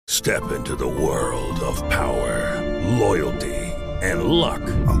Step into the world of power, loyalty, and luck.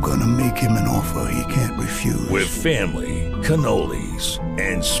 I'm gonna make him an offer he can't refuse. With family, cannolis,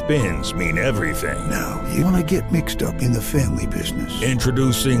 and spins mean everything. Now, you wanna get mixed up in the family business.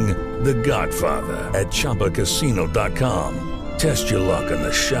 Introducing The Godfather at ChumbaCasino.com. Test your luck in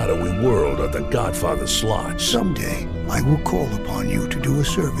the shadowy world of The Godfather slot. Someday, I will call upon you to do a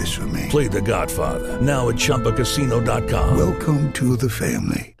service for me. Play The Godfather now at ChumbaCasino.com. Welcome to the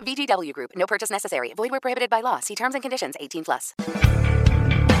family. VGW Group. No purchase necessary. Void where prohibited by law. See terms and conditions. 18+.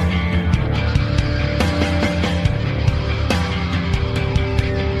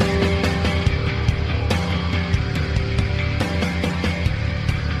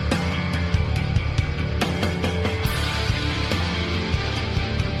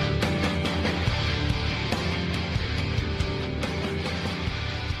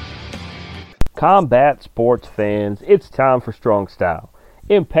 Combat sports fans, it's time for Strong Style,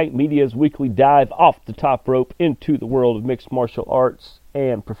 Impact Media's weekly dive off the top rope into the world of mixed martial arts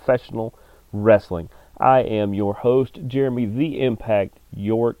and professional wrestling. I am your host, Jeremy the Impact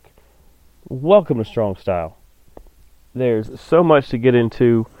York. Welcome to Strong Style. There's so much to get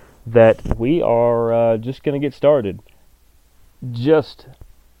into that we are just going to get started just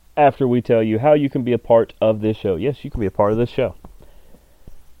after we tell you how you can be a part of this show. Yes, you can be a part of this show.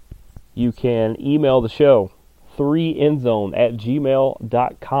 You can email the show,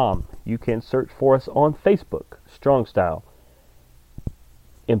 3endzone@gmail.com. You can search for us on Facebook, Strong Style,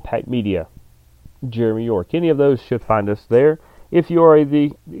 Impact Media, Jeremy York. Any of those should find us there. If you are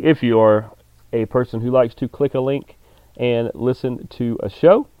a person who likes to click a link and listen to a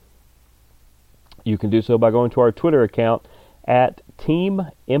show, you can do so by going to our Twitter account at Team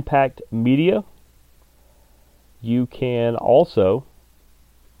Impact Media. You can also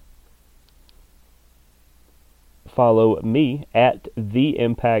follow me at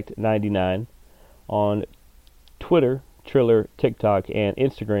TheImpact99 on Twitter, Triller, TikTok, and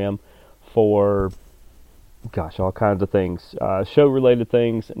Instagram for, all kinds of things. Show-related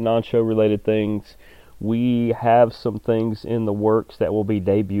things, non-show-related things. We have some things in the works that will be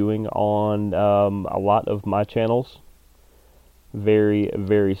debuting on a lot of my channels very,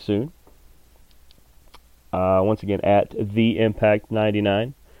 very soon. Once again, at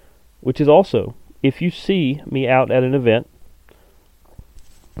TheImpact99, which is also, if you see me out at an event,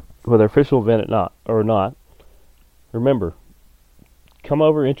 whether official event or not, remember, come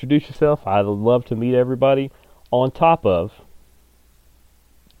over, introduce yourself. I'd love to meet everybody. On top of,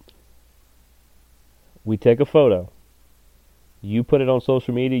 we take a photo. You put it on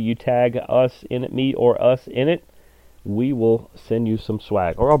social media. You tag us in it, me or us in it. We will send you some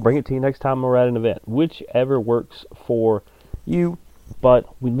swag, or I'll bring it to you next time we're at an event. Whichever works for you. But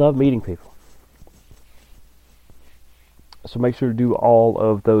we love meeting people. So make sure to do all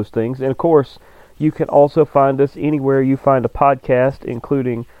of those things. And, of course, you can also find us anywhere you find a podcast,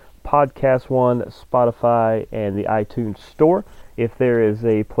 including Podcast One, Spotify, and the iTunes Store. If there is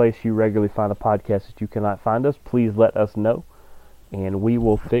a place you regularly find a podcast that you cannot find us, please let us know, and we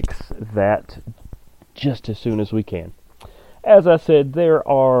will fix that just as soon as we can. As I said, there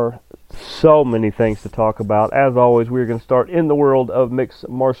are so many things to talk about. As always, we're going to start in the world of mixed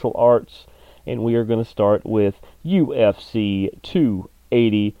martial arts, and we are going to start with UFC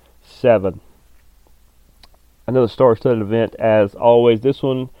 287. Another star-studded event, as always. This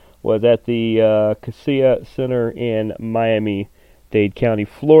one was at the Casilla Center in Miami-Dade County,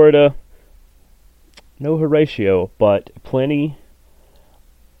 Florida. No Horatio, but plenty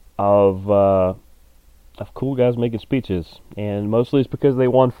of cool guys making speeches, and mostly it's because they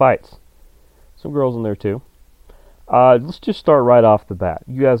won fights. Some girls in there too. Let's just start right off the bat.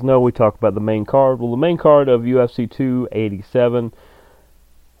 You guys know we talk about the main card. Well, the main card of UFC 287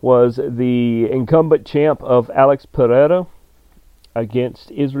 was the incumbent champ of Alex Pereira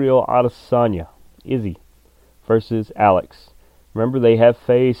against Israel Adesanya. Izzy versus Alex. Remember, they have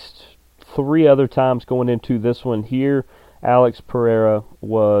faced 3 other times going into this one here. Alex Pereira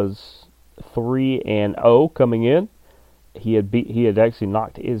was 3-0 coming in. He had actually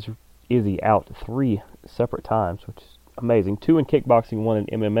knocked Izzy out 3 separate times, which is amazing. 2 in kickboxing, 1 in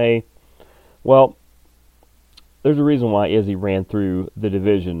MMA. Well, there's a reason why Izzy ran through the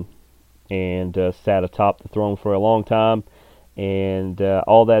division and sat atop the throne for a long time, and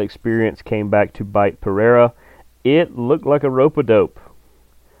all that experience came back to bite Pereira. It looked like a rope-a-dope.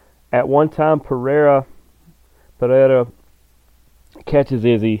 At one time, Pereira catches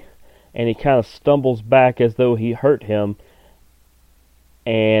Izzy, and he kind of stumbles back as though he hurt him.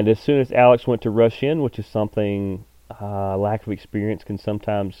 And as soon as Alex went to rush in, which is something Lack of experience can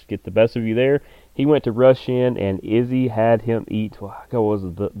sometimes get the best of you there. He went to rush in, and Izzy had him eat, what was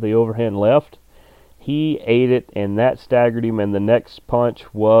it, the overhand left. He ate it, and that staggered him, and the next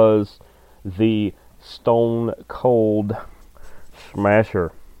punch was the stone cold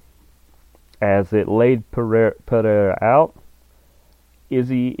smasher. As it laid Pereira out,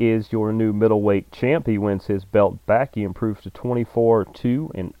 Izzy is your new middleweight champ. He wins his belt back. He improves to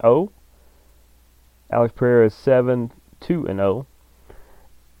 24-2-0. Alex Pereira is 7-2-0.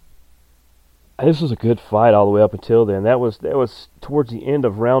 This was a good fight all the way up until then. That was towards the end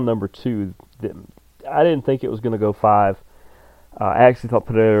of round number 2. I didn't think it was going to go 5. I actually thought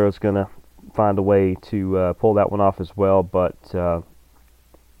Pereira was going to find a way to pull that one off as well. But the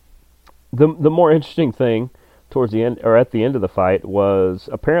more interesting thing towards the end, or at the end of the fight, was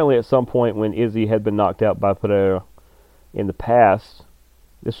apparently at some point when Izzy had been knocked out by Pereira in the past.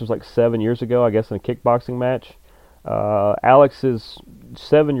 This was like 7 years ago, I guess, in a kickboxing match. Alex's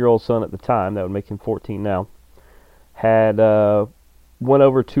 7-year-old son at the time, that would make him 14 now, had went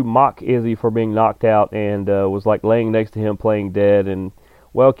over to mock Izzy for being knocked out and was like laying next to him playing dead. And,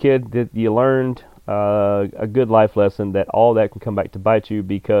 well, kid, you learned a good life lesson that all that can come back to bite you,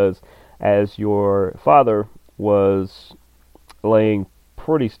 because as your father was laying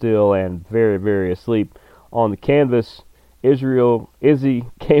pretty still and very, very asleep on the canvas, Izzy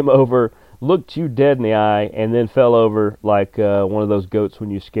came over, looked you dead in the eye, and then fell over like one of those goats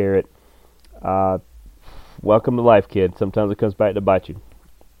when you scare it. Welcome to life, kid. Sometimes it comes back to bite you.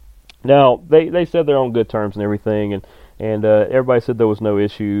 Now, they said they're on good terms and everything, and everybody said there was no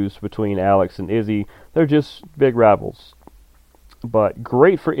issues between Alex and Izzy. They're just big rivals. But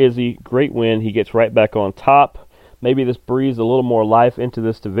great for Izzy, great win. He gets right back on top. Maybe this breathes a little more life into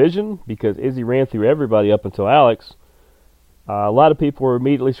this division, because Izzy ran through everybody up until Alex. A lot of people were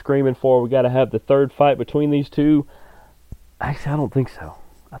immediately screaming for, we got to have the third fight between these two. Actually, I don't think so.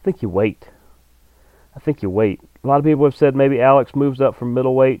 I think you wait. A lot of people have said maybe Alex moves up from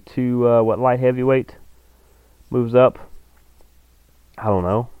middleweight to, light heavyweight? Moves up. I don't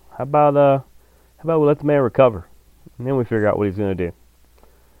know. How about we let the man recover, and then we figure out what he's going to do.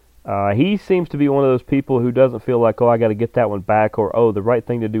 He seems to be one of those people who doesn't feel like, I got to get that one back, or, the right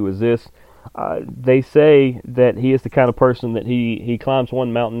thing to do is this. They say that he is the kind of person that he climbs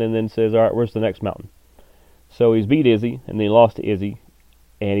one mountain and then says, all right, where's the next mountain? So he's beat Izzy, and then he lost to Izzy,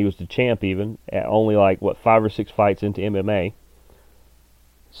 and he was the champ even, at only 5 or 6 fights into MMA.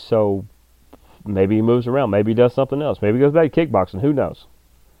 So maybe he moves around, maybe he does something else, maybe he goes back to kickboxing, who knows?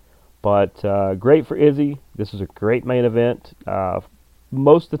 But great for Izzy. This is a great main event.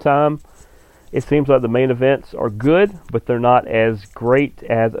 Most of the time, it seems like the main events are good, but they're not as great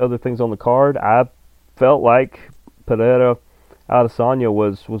as other things on the card. I felt like Pereira Adesanya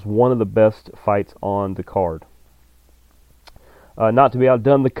was one of the best fights on the card. Not to be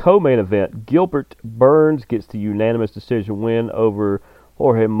outdone, the co-main event, Gilbert Burns gets the unanimous decision win over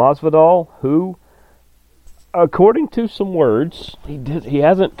Jorge Masvidal, who, according to some words, he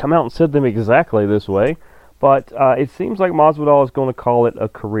hasn't come out and said them exactly this way, but it seems like Masvidal is going to call it a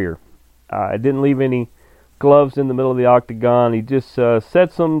career. It didn't leave any gloves in the middle of the octagon. He just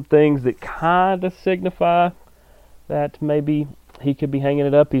said some things that kind of signify that maybe he could be hanging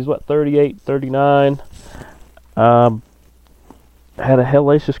it up. He's, 38, 39. Had a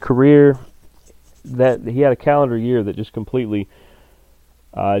hellacious career. That he had a calendar year that just completely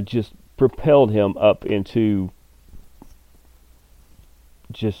just propelled him up into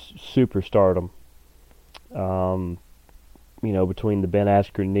just superstardom. Between the Ben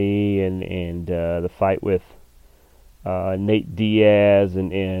Askren knee and the fight with Nate Diaz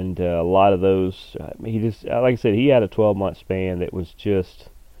and a lot of those, he just, like I said, he had a 12-month span that was just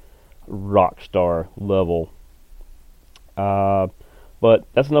rock star level. But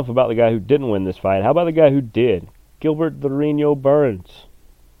that's enough about the guy who didn't win this fight. How about the guy who did? Gilbert the Reno Burns.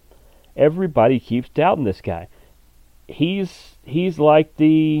 Everybody keeps doubting this guy. He's like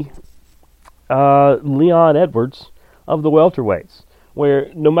the Leon Edwards of the welterweights,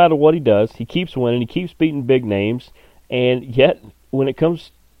 where no matter what he does, he keeps winning, he keeps beating big names, and yet when it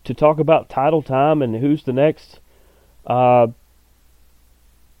comes to talk about title time and who's the next, who's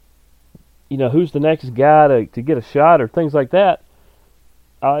the next guy to get a shot or things like that,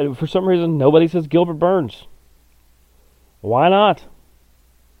 for some reason nobody says Gilbert Burns. Why not?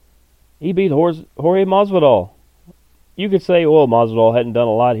 He beat Jorge Masvidal. You could say, well, Masvidal hadn't done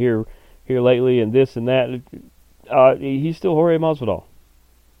a lot here lately and this and that. He's still Jorge Masvidal.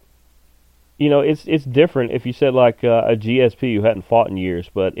 It's different if you said like a GSP who hadn't fought in years.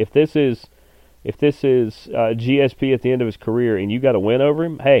 But if this is GSP at the end of his career and you got to win over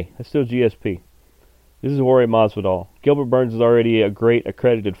him, hey, that's still GSP. This is Jorge Masvidal. Gilbert Burns is already a great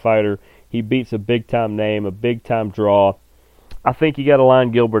accredited fighter. He beats a big-time name, a big-time draw. I think you got to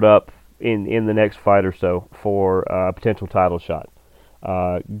line Gilbert up in the next fight or so for a potential title shot.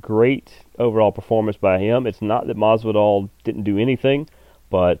 Great overall performance by him. It's not that Masvidal didn't do anything,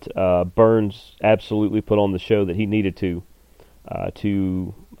 but Burns absolutely put on the show that he needed to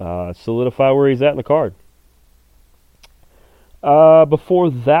solidify where he's at in the card.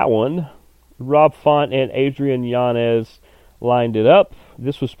 Before that one, Rob Font and Adrian Yanez lined it up.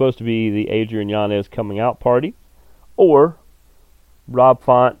 This was supposed to be the Adrian Yanez coming out party, or Rob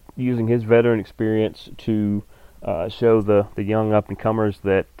Font using his veteran experience to show the young up-and-comers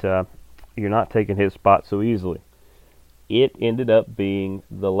that you're not taking his spot so easily. It ended up being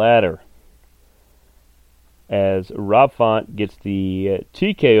the latter, as Rob Font gets the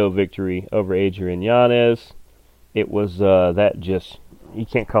TKO victory over Adrian Yanez. It was you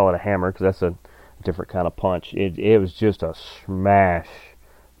can't call it a hammer because that's a different kind of punch. It was just a smash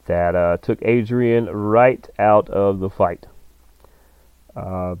that took Adrian right out of the fight.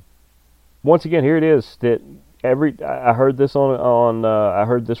 Once again, here it is that I heard this I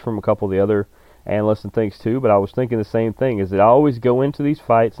heard this from a couple of the other analysts and things too, but I was thinking the same thing, is that I always go into these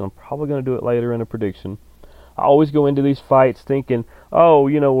fights, and I'm probably going to do it later in a prediction. I always go into these fights thinking,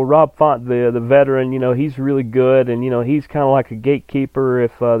 Rob Font, the veteran, he's really good, and, he's kind of like a gatekeeper.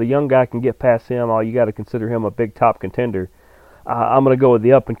 If the young guy can get past him, you got to consider him a big top contender. I'm going to go with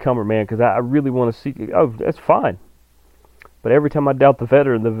the up-and-comer, man, because I really want to see. Oh, that's fine. But every time I doubt the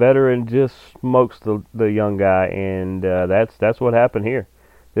veteran just smokes the young guy, and that's what happened here.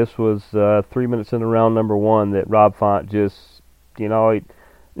 This was 3 minutes into round number one that Rob Font just,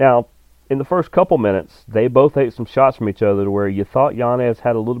 now, in the first couple minutes, they both ate some shots from each other to where you thought Yanez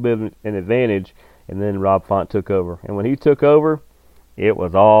had a little bit of an advantage, and then Rob Font took over. And when he took over, it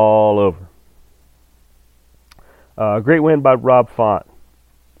was all over. Great win by Rob Font.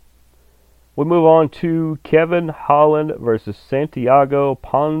 We move on to Kevin Holland versus Santiago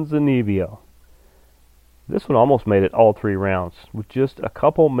Ponzinibbio. This one almost made it all 3 rounds. With just a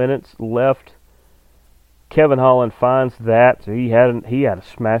couple minutes left, Kevin Holland finds that he had a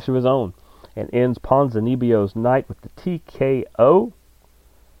smash of his own and ends Ponzinibbio's night with the TKO.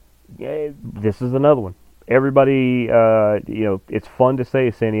 This is another one. Everybody, it's fun to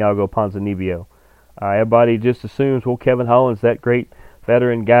say Santiago Ponzinibbio. Everybody just assumes, Kevin Holland's that great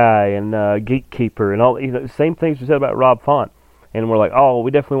veteran guy and gatekeeper and all. Same things we said about Rob Font. And we're like,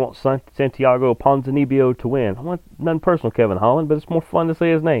 we definitely want Santiago Ponzinibbio to win. I want nothing personal, Kevin Holland, but it's more fun to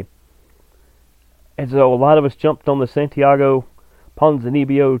say his name. And so a lot of us jumped on the Santiago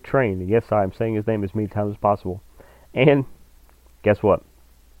Ponzinibbio train. Yes, I'm saying his name as many times as possible. And guess what?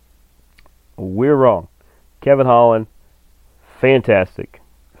 We're wrong. Kevin Holland, fantastic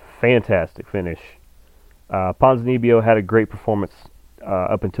finish. Ponzinibbio had a great performance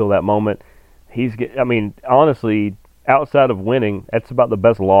up until that moment. Honestly, outside of winning, that's about the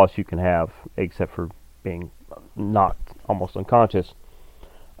best loss you can have, except for being knocked almost unconscious.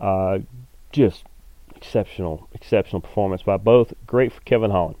 Just exceptional performance by both. Great for Kevin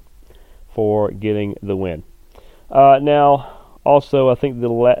Holland for getting the win. Now, also, I think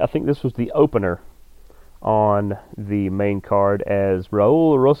this was the opener on the main card as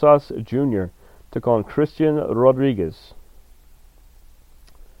Raul Rosas Jr. took on Christian Rodriguez.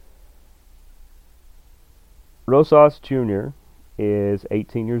 Rosas Jr. is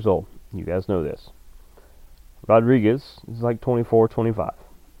 18 years old. You guys know this. Rodriguez is like 24, 25.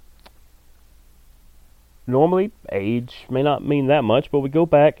 Normally, age may not mean that much, but we go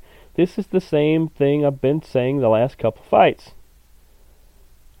back. This is the same thing I've been saying the last couple fights.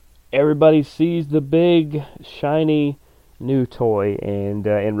 Everybody sees the big, shiny new toy, and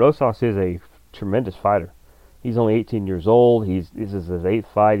Rosas is a tremendous fighter. He's only 18 years old. This is his 8th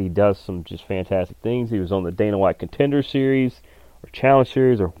fight. He does some just fantastic things. He was on the Dana White Contender Series, or Challenge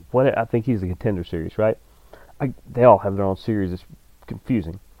Series, or what? I think he's the Contender Series, right? They all have their own series. It's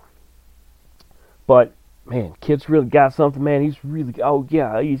confusing. But, man, kid's really got something, man. He's really,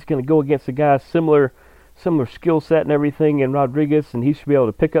 he's going to go against a guy similar skill set and everything in Rodriguez, and he should be able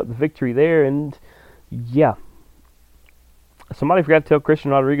to pick up the victory there. And, yeah. Somebody forgot to tell Christian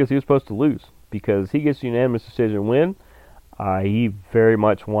Rodriguez he was supposed to lose, because he gets a unanimous decision win. He very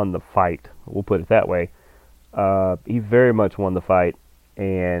much won the fight. We'll put it that way. He very much won the fight.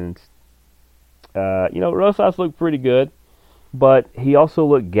 And, Rosas looked pretty good, but he also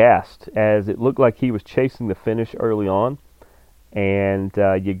looked gassed, as it looked like he was chasing the finish early on. And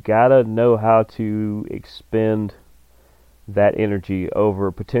you got to know how to expend that energy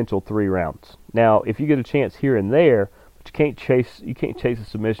over potential 3 rounds. Now, if you get a chance here and there, but you can't chase a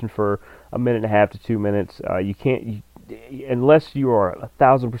submission for a minute and a half to 2 minutes. You can't, unless you are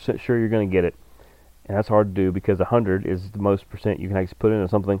 1,000% sure you're going to get it, and that's hard to do because 100 is the most percent you can actually put into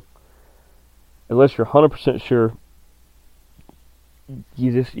something. Unless you're 100% sure,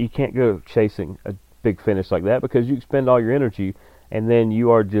 you can't go chasing a big finish like that because you expend all your energy and then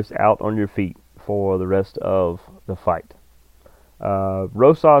you are just out on your feet for the rest of the fight.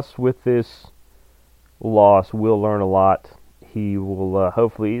 Rosas, with this loss, will learn a lot. He will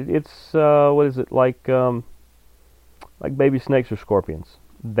hopefully, it's what is it, like baby snakes or scorpions.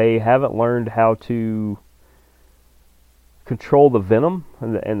 They haven't learned how to control the venom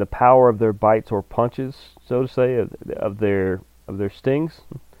and the power of their bites or punches, so to say, of their stings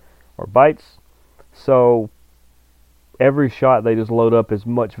or bites. So every shot they just load up as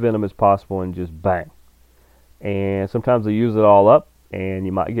much venom as possible and just bang. And sometimes they use it all up, and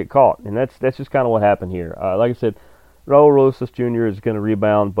you might get caught. And that's just kind of what happened here. Like I said, Raul Rosas Jr. is going to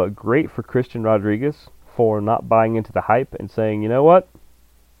rebound, but great for Christian Rodriguez for not buying into the hype and saying, you know what?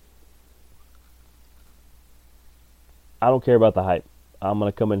 I don't care about the hype. I'm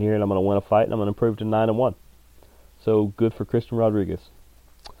going to come in here and I'm going to win a fight, and I'm going to improve to 9-1. So good for Christian Rodriguez.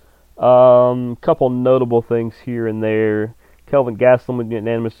 Couple notable things here and there. Kelvin Gastelum with a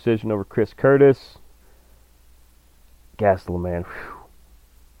unanimous decision over Chris Curtis. Gastelum, man,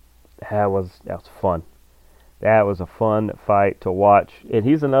 that was fun. That was a fun fight to watch. And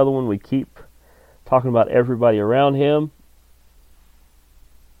he's another one we keep talking about everybody around him.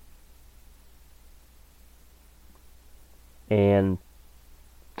 And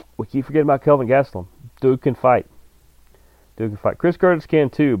we keep forgetting about Kelvin Gastelum. Dude can fight. Chris Curtis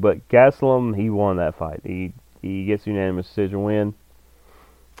can too, but Gastelum, he won that fight. He gets a unanimous decision win.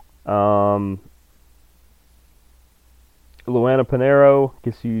 Luana Pinheiro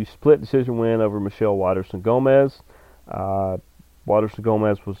gets a split decision win over Michelle Waterson-Gomez.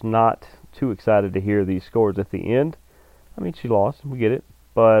 Waterson-Gomez was not too excited to hear these scores at the end. I mean, she lost. We get it.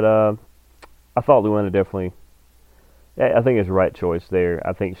 But I thought Luana definitely, I think it's the right choice there.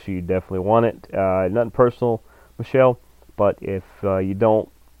 I think she definitely won it. Nothing personal, Michelle, but if you don't,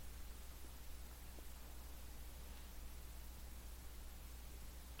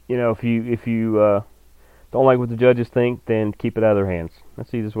 if you don't like what the judges think, then keep it out of their hands. That's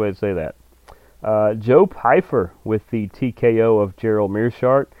the easiest way to say that. Joe Pyfer with the TKO of Gerald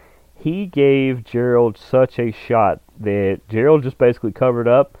Meerschaert. He gave Gerald such a shot that Gerald just basically covered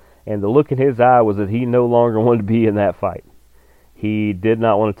up, and the look in his eye was that he no longer wanted to be in that fight. He did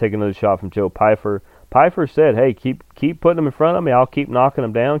not want to take another shot from Joe Pyfer. Pyfer said, hey, keep putting them in front of me. I'll keep knocking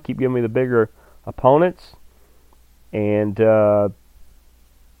them down. Keep giving me the bigger opponents. And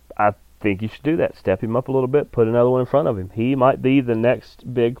I think you should do that. Step him up a little bit. Put another one in front of him. He might be the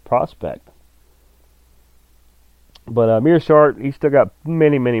next big prospect. But Meerschaert, he's still got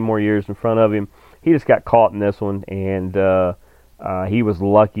many, many more years in front of him. He just got caught in this one, and he was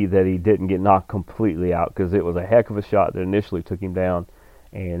lucky that he didn't get knocked completely out because it was a heck of a shot that initially took him down,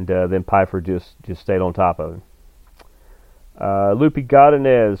 and then Pyfer just stayed on top of him. Lupi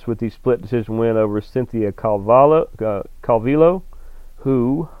Godinez with the split decision win over Cynthia Calvillo,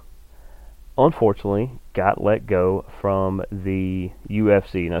 who unfortunately got let go from the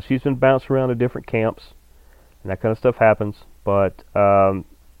UFC. Now, she's been bounced around to different camps, and that kind of stuff happens, but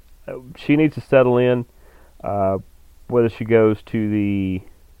she needs to settle in. Whether she goes to the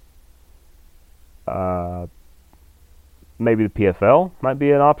maybe the PFL might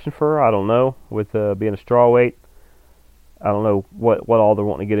be an option for her. I don't know. With being a strawweight, I don't know what all they're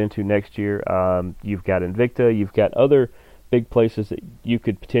wanting to get into next year. You've got Invicta. You've got other big places that you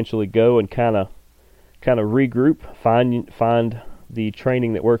could potentially go and kind of regroup, find the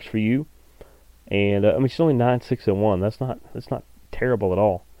training that works for you. And I mean, she's only 9-6-1. That's not terrible at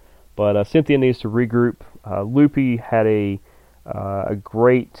all. But Cynthia needs to regroup. Lupi had a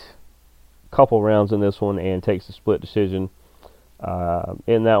great couple rounds in this one and takes the split decision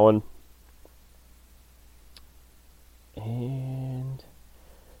in that one. And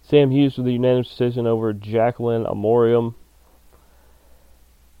Sam Hughes with a unanimous decision over Jacqueline Amorium.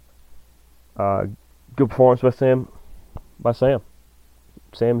 Good performance by Sam.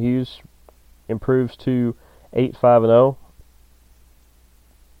 Sam Hughes improves to 8-5-0.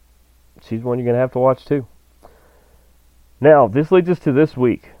 She's one you're going to have to watch too. Now, this leads us to this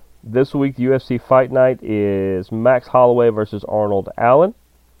week. This week, UFC Fight Night is Max Holloway versus Arnold Allen.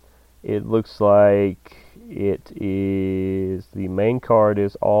 It looks like it is, the main card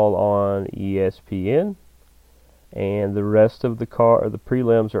is all on ESPN, and the rest of the card, the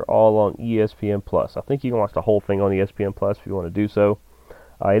prelims, are all on ESPN Plus. I think you can watch the whole thing on ESPN Plus if you want to do so.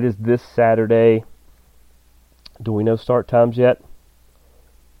 It is this Saturday. Do we know start times yet?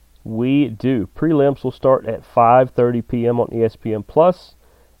 We do. Prelims will start at 5:30 p.m. on ESPN Plus,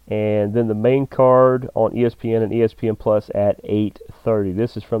 and then the main card on ESPN and ESPN Plus at 8:30.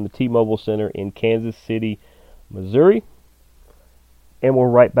 This is from the T-Mobile Center in Kansas City, Missouri, and we're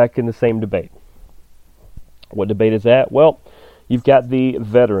right back in the same debate. What debate is that? Well, you've got the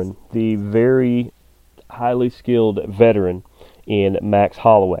veteran, the very highly skilled veteran in Max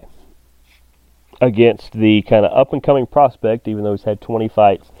Holloway, against the kind of up-and-coming prospect, even though he's had 20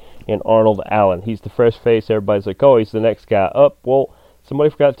 fights, in Arnold Allen. He's the fresh face. Everybody's like, oh, he's the next guy up. Well, somebody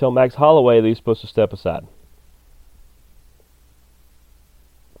forgot to tell Max Holloway that he's supposed to step aside.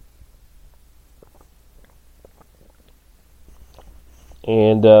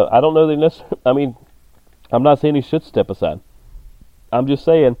 And I don't know that necessarily, I mean, I'm not saying he should step aside. I'm just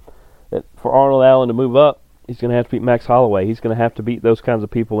saying that for Arnold Allen to move up, he's going to have to beat Max Holloway. He's going to have to beat those kinds of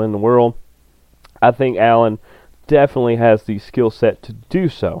people in the world. I think Allen definitely has the skill set to do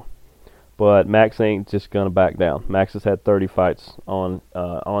so, but Max ain't just going to back down. Max has had 30 fights on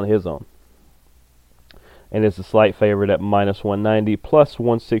his own, and is a slight favorite at minus 190, plus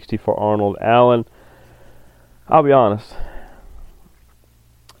 160 for Arnold Allen. I'll be honest,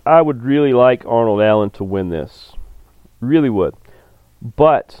 I would really like Arnold Allen to win this, really would.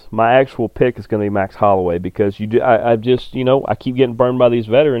 But my actual pick is going to be Max Holloway, because I just, I keep getting burned by these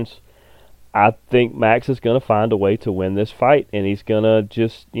veterans. I think Max is going to find a way to win this fight, and he's going to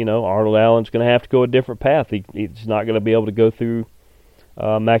just, Arnold Allen's going to have to go a different path. He's not going to be able to go through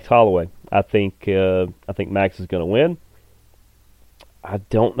Max Holloway. I think Max is going to win. I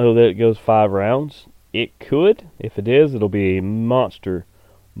don't know that it goes 5 rounds. It could. If it is, it'll be a monster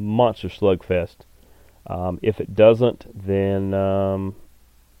slugfest. If it doesn't, then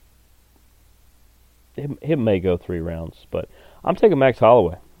it may go 3 rounds. But I'm taking Max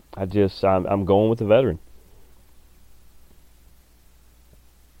Holloway. I'm going with the veteran.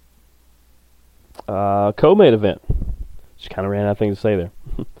 Co-main event. Just kind of ran out of things to say there.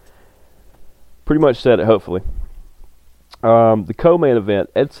 Pretty much said it, hopefully. The co-main event,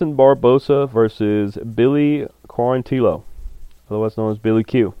 Edson Barboza versus Billy Quarantillo, otherwise known as Billy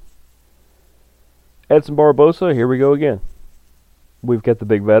Q. Edson Barboza, here we go again. We've got the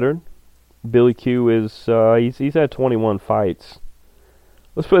big veteran. Billy Q is, he's had 21 fights.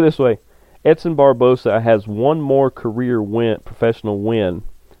 Let's put it this way. Edson Barboza has one more career professional win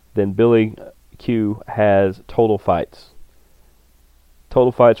than Billy Q has total fights.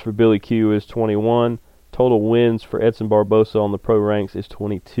 Total fights for Billy Q is 21. Total wins for Edson Barboza on the pro ranks is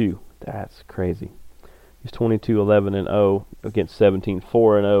 22. That's crazy. He's 22-11-0 against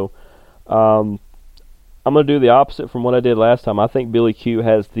 17-4-0. I'm going to do the opposite from what I did last time. I think Billy Q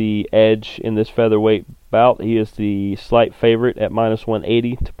has the edge in this featherweight bout. He is the slight favorite at minus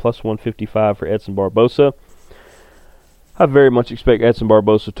 180 to plus 155 for Edson Barboza. I very much expect Edson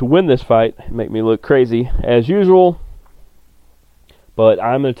Barboza to win this fight. Make me look crazy as usual. But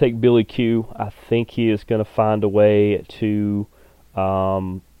I'm going to take Billy Q. I think he is going to find a way to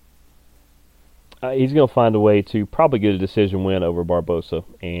probably get a decision win over Barboza,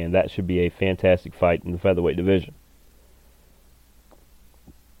 and that should be a fantastic fight in the featherweight division.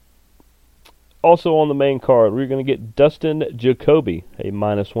 Also on the main card, we're going to get Dustin Jacoby, a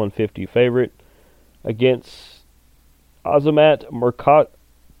minus 150 favorite, against Azamat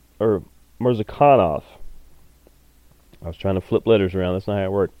Murzakanov. I was trying to flip letters around. That's not how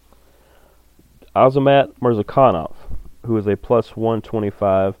it worked. Azamat Murzakanov, who is a plus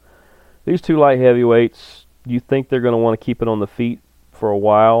 125. These two light heavyweights, you think they're going to want to keep it on the feet for a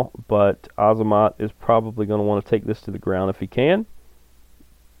while, but Azamat is probably going to want to take this to the ground if he can.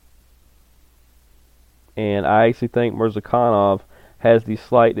 And I actually think Murzakanov has the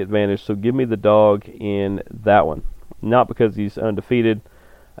slight advantage, so give me the dog in that one. Not because he's undefeated.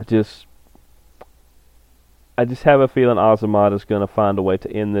 I just have a feeling Azamat is going to find a way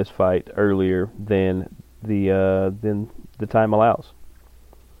to end this fight earlier than the time allows.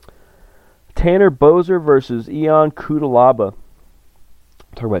 Tanner Boser versus Ion Cutelaba.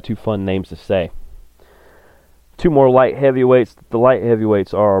 Talk about two fun names to say. Two more light heavyweights. The light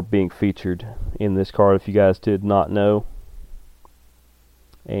heavyweights are being featured in this card, if you guys did not know.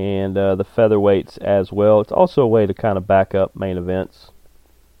 And the featherweights as well. It's also a way to kind of back up main events,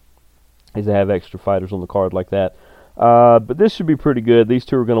 is to have extra fighters on the card like that. But this should be pretty good. These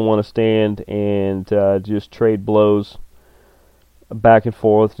two are going to want to stand and just trade blows back and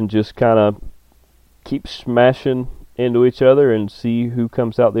forth and just kind of keep smashing into each other and see who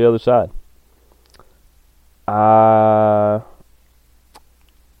comes out the other side.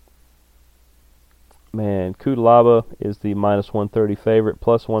 Man, Cutelaba is the minus 130 favorite,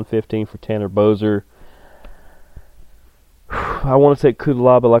 plus 115 for Tanner Boser. I want to take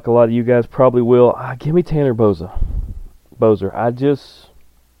Kudalaba like a lot of you guys probably will. Give me Tanner Bozer. I just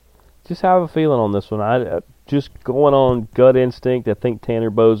have a feeling on this one. I just going on gut instinct. I think Tanner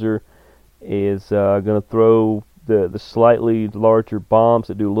Bozer is going to throw the slightly larger bombs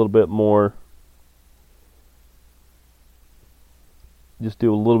that do a little bit more. Just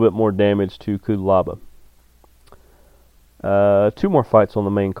do a little bit more damage to Kudalaba. 2 more fights on the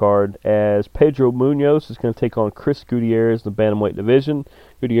main card, as Pedro Munoz is going to take on Chris Gutierrez in the bantamweight division.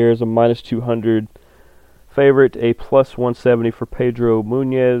 Gutierrez a minus 200 favorite, a plus 170 for Pedro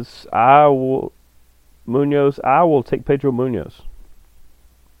Munoz. I will take Pedro Munoz.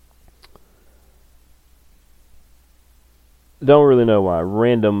 Don't really know why.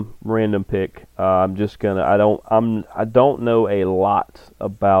 Random pick. I'm just gonna. I don't know a lot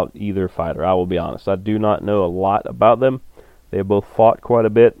about either fighter. I will be honest. I do not know a lot about them. They have both fought quite a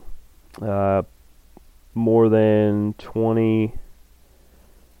bit, more than 20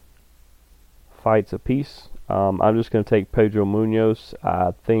 fights apiece. I'm just going to take Pedro Munoz.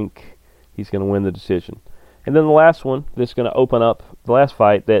 I think he's going to win the decision. And then the last one that's going to open up, the last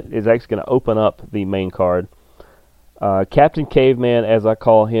fight that is actually going to open up the main card, Captain Caveman, as I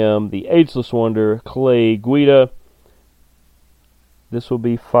call him, the Ageless Wonder, Clay Guida. This will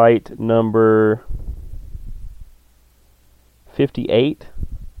be fight number 58. Does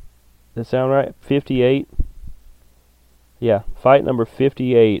that sound right? 58? Yeah, fight number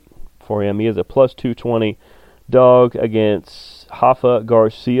 58 for him. He is a plus 220 dog against Rafa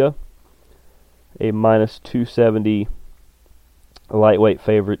Garcia, a minus 270 lightweight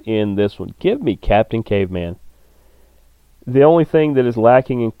favorite in this one. Give me Captain Caveman. The only thing that is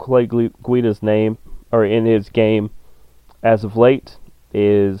lacking in Clay Guida's name, or in his game as of late,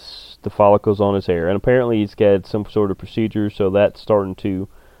 is the follicles on his hair. And apparently he's got some sort of procedure, so that's starting to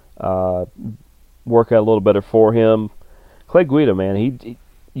work out a little better for him. Clay Guida, man,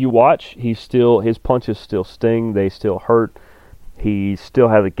 you watch, his punches still sting, they still hurt. He still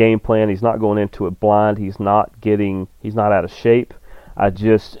has a game plan. He's not going into it blind. He's not out of shape.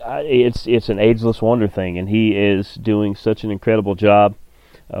 It's an ageless wonder thing, and he is doing such an incredible job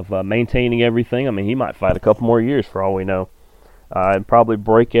of maintaining everything. I mean, he might fight a couple more years for all we know, and probably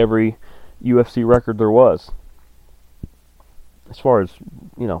break every UFC record there was. As far as,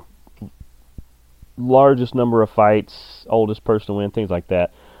 largest number of fights, oldest person to win, things like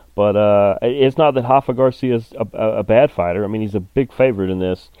that. But it's not that Rafa Garcia is a bad fighter. I mean, he's a big favorite in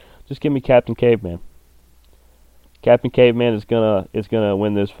this. Just give me Captain Caveman. Captain Caveman is gonna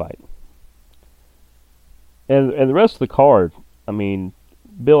win this fight. And the rest of the card, I mean,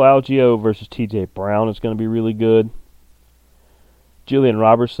 Bill Algeo versus T.J. Brown is going to be really good. Julian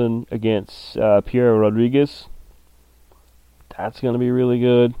Robertson against Piero Rodriguez. That's going to be really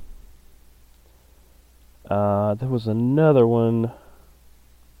good. There was another one.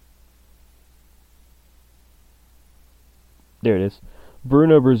 There it is.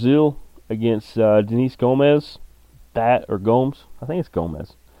 Bruno Brazil against Denise Gomez. Gomes. I think it's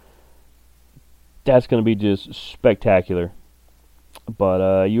Gomez. That's going to be just spectacular. But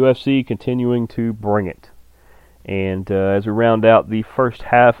UFC continuing to bring it. And as we round out the first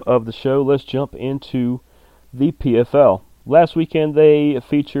half of the show, let's jump into the PFL. Last weekend they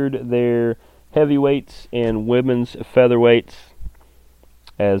featured their heavyweights and women's featherweights,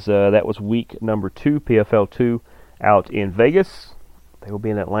 as that was week number 2, PFL 2, out in Vegas. They will be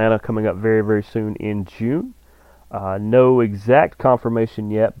in Atlanta coming up very, very soon in June. No exact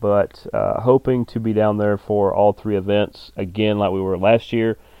confirmation yet, but hoping to be down there for all 3 events, again like we were last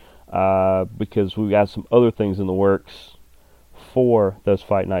year, because we've got some other things in the works for those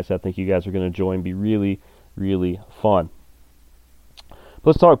fight nights I think you guys are going to enjoy and be really, really fun.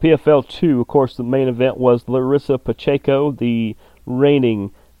 Let's talk PFL 2. Of course, the main event was Larissa Pacheco, the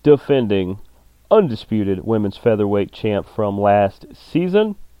reigning, defending, undisputed women's featherweight champ from last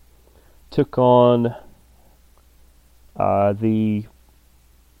season, took on you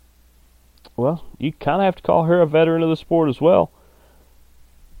kind of have to call her a veteran of the sport as well,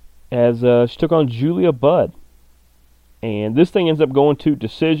 as she took on Julia Budd. And this thing ends up going to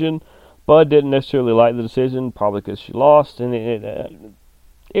decision. Budd didn't necessarily like the decision, probably because she lost, and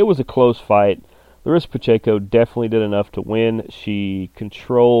it was a close fight. Larissa Pacheco definitely did enough to win. She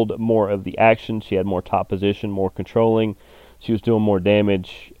controlled more of the action. She had more top position, more controlling. She was doing more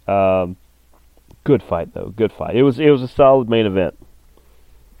damage. Good fight, though. Good fight. It was a solid main event.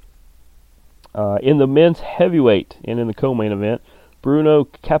 In the men's heavyweight and in the co-main event, Bruno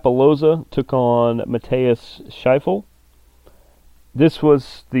Capoloza took on Matthias Scheifel. This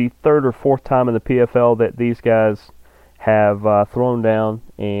was the 3rd or 4th time in the PFL that these guys have thrown down,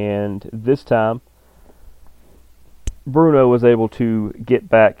 and this time Bruno was able to get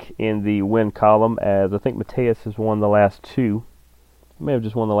back in the win column, as I think Mateus has won the last two. He may have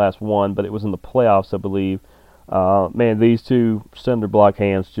just won the last one, but it was in the playoffs, I believe. Man, these two cinder block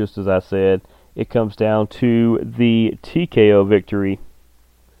hands, just as I said. It comes down to the TKO victory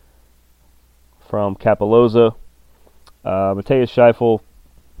from Capoloza. Mateus Scheifele,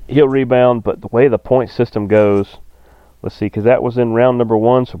 he'll rebound, but the way the point system goes, let's see, because that was in round number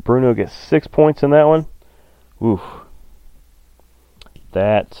 1, so Bruno gets 6 points in that one. Oof.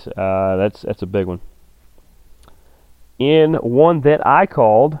 That's a big one. In one that I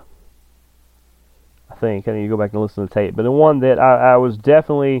called, I need to go back and listen to the tape, but in one that I was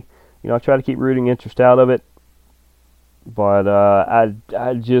definitely, I try to keep rooting interest out of it, but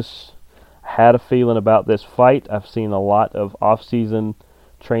I just had a feeling about this fight. I've seen a lot of off-season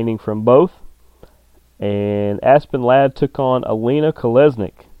training from both, and Aspen Ladd took on Alina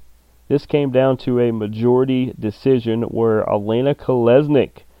Kolesnik. This came down to a majority decision where Alina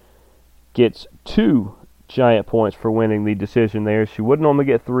Kolesnik gets 2 giant points for winning the decision there. She would normally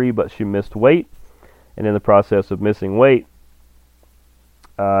get 3, but she missed weight, and in the process of missing weight,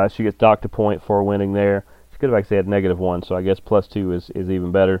 she gets docked a point for winning there. She could have actually had -1, so I guess +2 is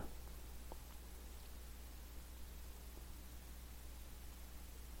even better.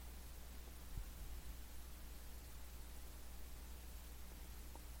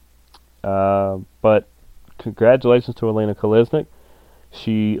 But congratulations to Alina Kolesnik.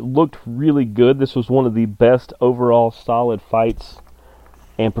 She looked really good. This was one of the best overall solid fights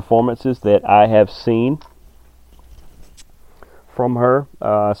and performances that I have seen from her.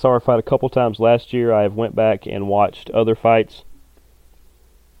 I saw her fight a couple times last year. I went back and watched other fights.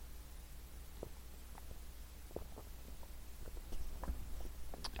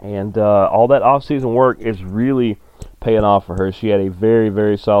 And all that off-season work is really paying off for her. She had a very,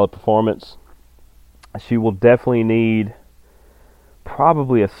 very solid performance. She will definitely need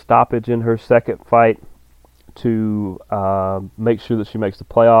probably a stoppage in her second fight to make sure that she makes the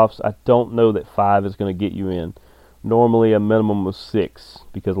playoffs. I don't know that 5 is going to get you in. Normally a minimum of 6,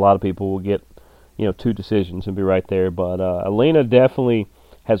 because a lot of people will get 2 decisions and be right there. But Alina definitely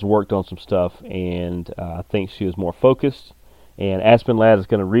has worked on some stuff, and I think she is more focused. And Aspen Ladd is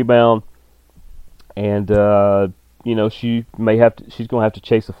going to rebound, and she's going to have to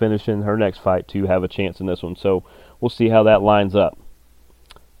chase a finish in her next fight to have a chance in this one. So we'll see how that lines up.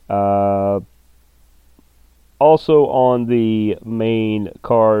 Also on the main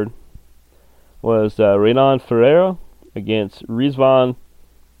card was Renan Ferreira against Rizvan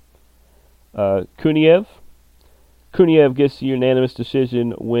Kuniev. Kuniev gets a unanimous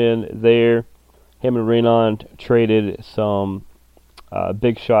decision win there. Him and Renan traded some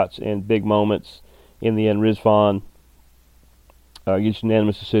big shots and big moments. In the end, Rizvan gets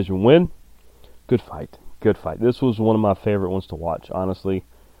unanimous decision win. Good fight. This was one of my favorite ones to watch, honestly.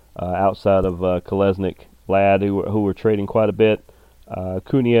 Outside of Kolesnik, Ladd, who were trading quite a bit,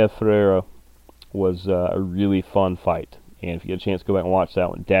 Kuniev Ferreira was a really fun fight. And if you get a chance to go back and watch that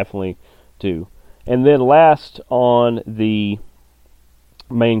one, definitely do. And then last on the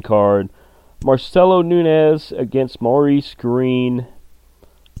main card, Marcelo Nunes against Maurice Green.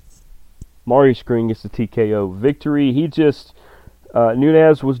 Maurice Green gets the TKO victory. He just,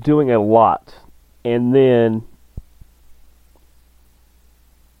 Nunes was doing a lot. And then,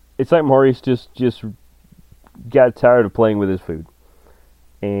 it's like Maurice just got tired of playing with his food.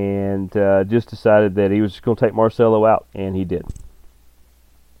 And just decided that he was just going to take Marcelo out. And he did.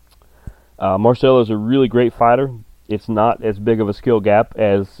 Marcelo is a really great fighter. It's not as big of a skill gap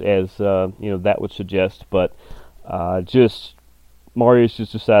as that would suggest, but Marius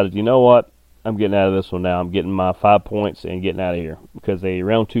just decided, you know what, I'm getting out of this one now. I'm getting my 5 points and getting out of here, because a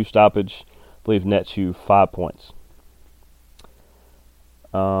round 2 stoppage, I believe, nets you 5 points.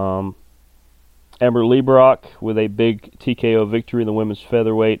 Amber Liebrock with a big TKO victory in the women's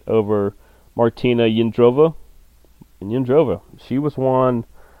featherweight over Martina Jindrova. And Jindrova, she was one.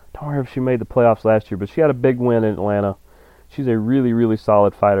 I don't remember if she made the playoffs last year, but she had a big win in Atlanta. She's a really, really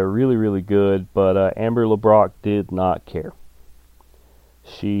solid fighter, really, really good, but Amber Liebrock did not care.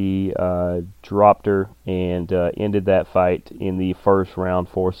 She dropped her and ended that fight in the first round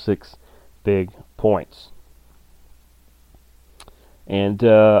for 6 big points. And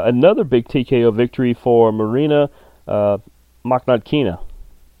another big TKO victory for Marina Maknatkina.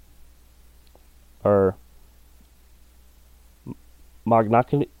 Or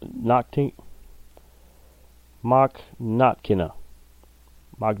Magnatkina.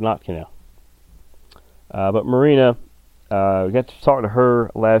 But Marina, we got to talk to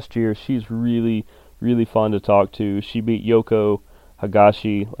her last year. She's really, really fun to talk to. She beat Yoko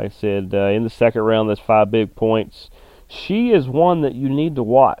Hagashi, like I said, in the second round. That's 5 big points. she is one that you need to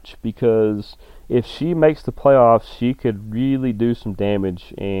watch, because if she makes the playoffs, she could really do some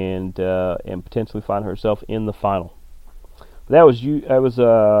damage and potentially find herself in the final. That was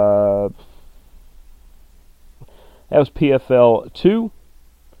PFL 2.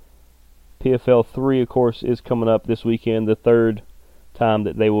 PFL 3, of course, is coming up this weekend, the third time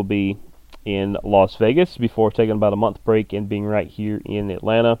that they will be in Las Vegas before taking about a month break and being right here in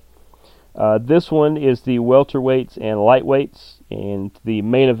Atlanta. This one is the welterweights and lightweights, and the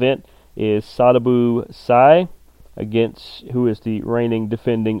main event is Sadabu Sai, who is the reigning,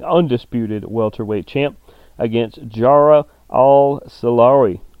 defending, undisputed welterweight champ, against Jara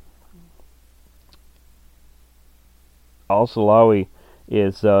Al-Salawi. Al-Salawi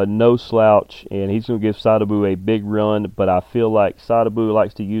is no slouch, and he's going to give Sadabu a big run, but I feel like Sadabu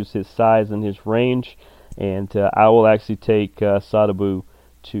likes to use his size and his range, and I will actually take Sadabu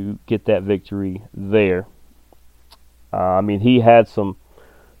to get that victory there. I mean, he had some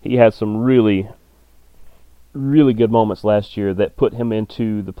really, really good moments last year that put him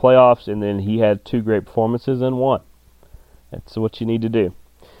into the playoffs, and then he had 2 great performances and won. That's what you need to do.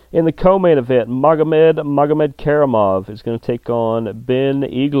 In the co-main event, Magomed Karamov is going to take on Ben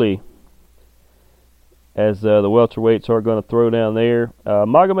Eagley, as the welterweights are going to throw down there.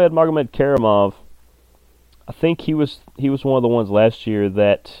 Magomed Karamov, I think he was one of the ones last year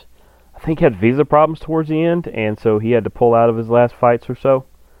that I think had visa problems towards the end, and so he had to pull out of his last fights or so,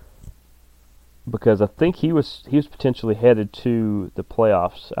 because I think he was potentially headed to the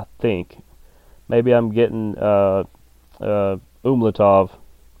playoffs. I think maybe I'm getting Umlatov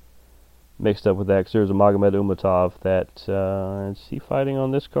mixed up with that, because there's a Magomed Umlatov that is he fighting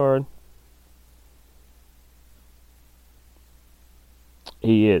on this card?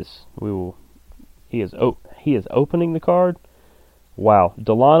 He is. He is opening the card. Wow,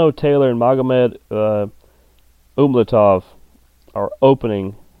 Delano Taylor and Magomed Umlatov are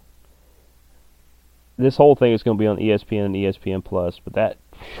opening. This whole thing is going to be on ESPN and ESPN Plus, but that,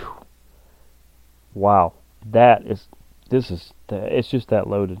 wow, it's just that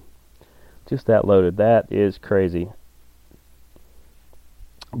loaded. Just that loaded. That is crazy.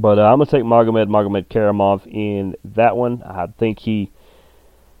 But I'm going to take Magomed Karamov in that one. I think he's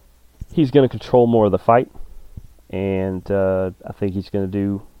going to control more of the fight, and I think he's going to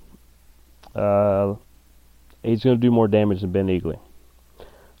do more damage than Ben Eagley.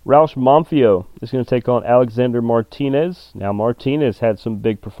 Raush Monfio is going to take on Alexander Martinez. Now, Martinez had some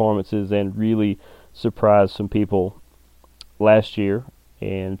big performances and really surprised some people last year,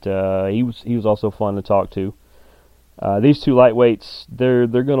 and he was also fun to talk to. These two lightweights, they're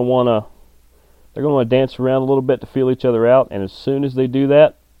going to want to dance around a little bit to feel each other out, and as soon as they do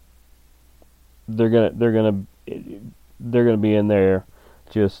that, they're gonna be in there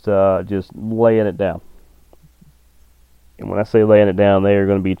just laying it down. And when I say laying it down, they are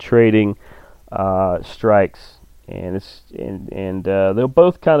going to be trading strikes, and they'll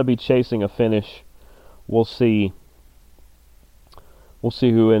both kind of be chasing a finish. We'll see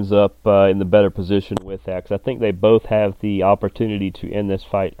who ends up in the better position with that, because I think they both have the opportunity to end this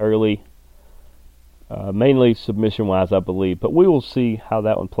fight early, mainly submission-wise, I believe. But we will see how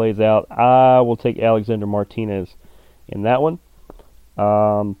that one plays out. I will take Alexander Martinez in that one.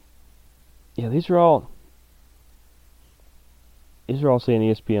 These are all saying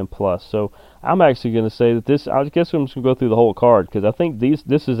ESPN Plus. So I'm actually going to say that this, I guess I'm just going to go through the whole card, because I think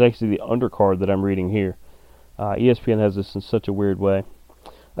this is actually the undercard that I'm reading here. ESPN has this in such a weird way.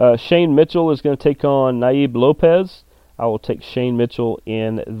 Shane Mitchell is going to take on Naib Lopez. I will take Shane Mitchell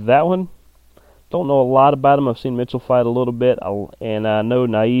in that one. Don't know a lot about him. I've seen Mitchell fight a little bit, and I know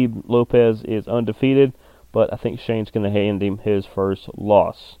Naib Lopez is undefeated, but I think Shane's going to hand him his first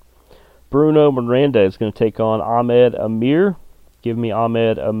loss. Bruno Miranda is going to take on Ahmed Amir. Give me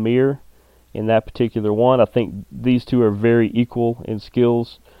Ahmed Amir in that particular one. I think these two are very equal in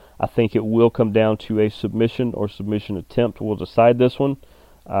skills. I think it will come down to a submission or submission attempt. We'll decide this one,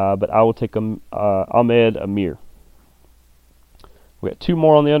 but I will take Ahmed Amir. We got two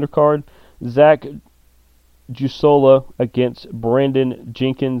more on the undercard. Zach Jusola against Brandon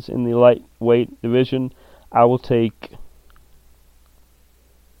Jenkins in the lightweight division. I will take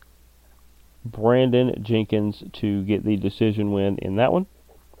Brandon Jenkins to get the decision win in that one.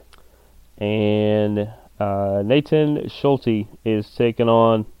 And Nathan Schulte is taking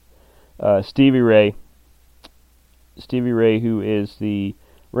on Stevie Ray. Stevie Ray, who is the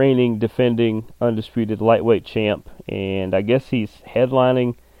reigning, defending, undisputed lightweight champ. And I guess he's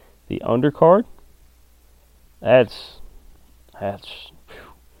headlining the undercard. That's and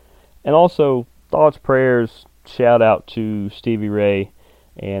also thoughts, prayers, shout out to Stevie Ray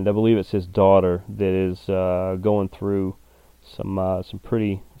and I believe it's his daughter that is going through some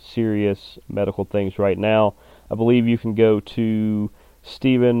pretty serious medical things right now. I believe you can go to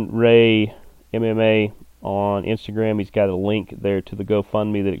Stephen Ray MMA on Instagram. He's got a link there to the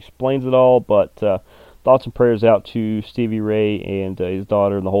GoFundMe that explains it all, but thoughts and prayers out to Stevie Ray and his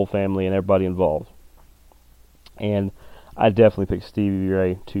daughter and the whole family and everybody involved. And I definitely picked Stevie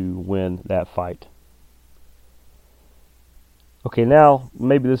Ray to win that fight. Okay, now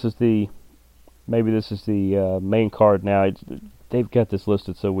maybe this is the main card. Now they've got this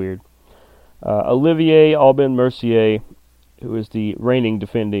listed so weird. Olivier Aubin Mercier, who is the reigning,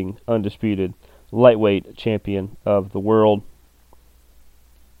 defending, undisputed lightweight champion of the world.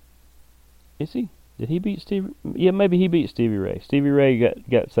 Is he? Did he beat Stevie? Yeah, maybe he beat Stevie Ray. Stevie Ray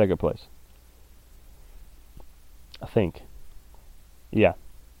got second place, I think. Yeah,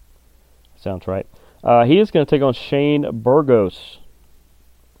 sounds right. He is going to take on Shane Burgos.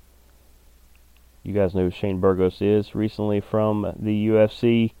 You guys know who Shane Burgos is, recently from the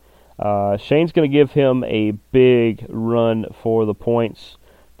UFC. Shane's going to give him a big run for the points.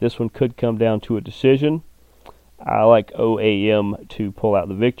 This one could come down to a decision. I like OAM to pull out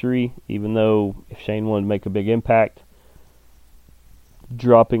the victory, even though if Shane wanted to make a big impact,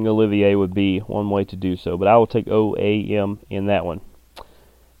 dropping Olivier would be one way to do so. But I will take OAM in that one.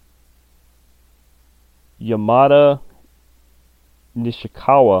 Yamada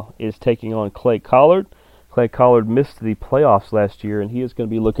Nishikawa is taking on Clay Collard. Clay Collard missed the playoffs last year, and he is going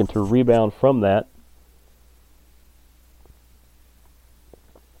to be looking to rebound from that.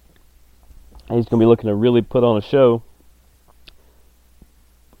 He's going to be looking to really put on a show,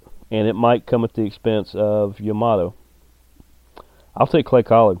 and it might come at the expense of Yamato. I'll take Clay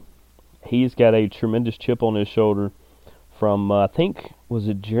Collard. He's got a tremendous chip on his shoulder from, I think, was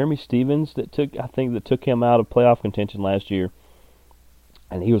it Jeremy Stevens that took him out of playoff contention last year,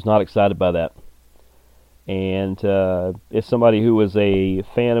 and he was not excited by that. And as somebody who was a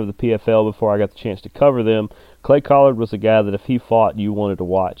fan of the PFL before I got the chance to cover them, Clay Collard was a guy that if he fought, you wanted to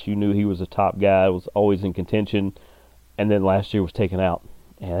watch. You knew he was a top guy, was always in contention, and then last year was taken out.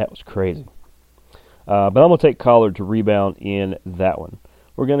 And that was crazy. But I'm going to take Collard to rebound in that one.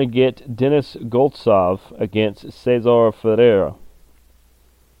 We're going to get Denis Goltsov against Cesar Ferreira.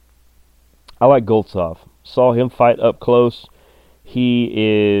 I like Goltsov. Saw him fight up close. He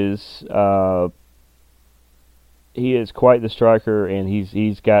is quite the striker, and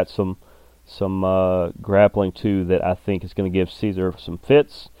he's got some grappling too that I think is going to give Cesar some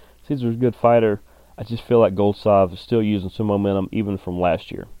fits. Cesar's a good fighter. I just feel like Goltsov is still using some momentum even from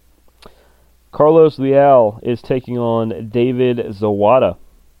last year. Carlos Leal is taking on David Zawada.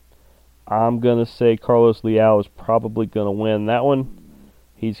 I'm going to say Carlos Leal is probably going to win that one.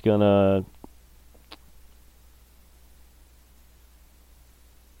 He's going to...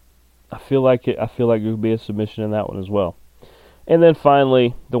 I feel like it will be a submission in that one as well. And then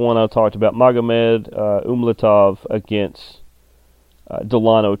finally, the one I talked about, Magomed Umlatov against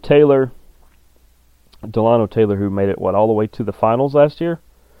Delano Taylor. Delano Taylor, who made it, all the way to the finals last year?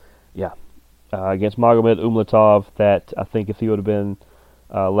 Yeah. Against Magomed Umlatov, that I think if he would have been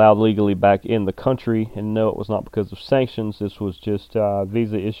allowed legally back in the country, and no, it was not because of sanctions, this was just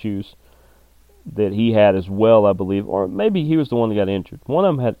visa issues that he had as well, I believe, or maybe he was the one that got injured. One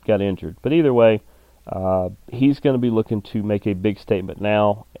of them got injured, but either way, he's going to be looking to make a big statement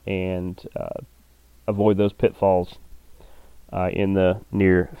now and avoid those pitfalls in the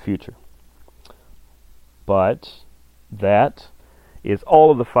near future. But that is all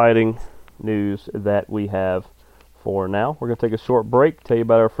of the fighting news that we have for now. We're going to take a short break, tell you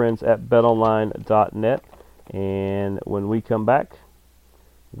about our friends at BetOnline.net, and when we come back,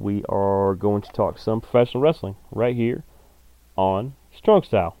 we are going to talk some professional wrestling right here on Strong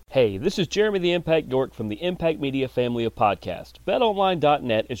Style. Hey, this is Jeremy the Impact York from the Impact Media family of podcasts.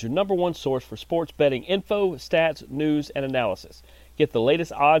 BetOnline.net is your number one source for sports betting info, stats, news, and analysis. Get the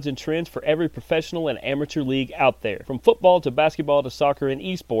latest odds and trends for every professional and amateur league out there. From football to basketball to soccer and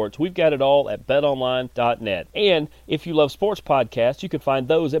esports, we've got it all at BetOnline.net. And if you love sports podcasts, you can find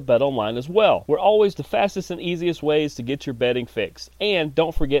those at BetOnline as well. We're always the fastest and easiest ways to get your betting fix. And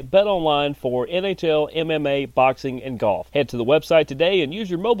don't forget BetOnline for NHL, MMA, boxing, and golf. Head to the website today and use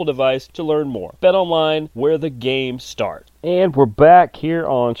your mobile device to learn more. BetOnline, where the game starts. And we're back here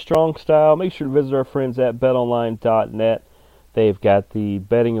on Strong Style. Make sure to visit our friends at BetOnline.net. They've got the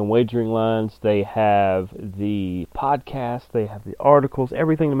betting and wagering lines. They have the podcast. They have the articles.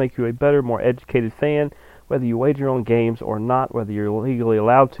 Everything to make you a better, more educated fan. Whether you wager on games or not, whether you're legally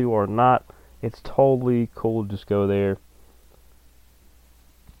allowed to or not, it's totally cool to just go there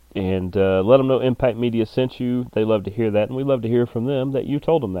And let them know Impact Media sent you. They love to hear that, and we love to hear from them that you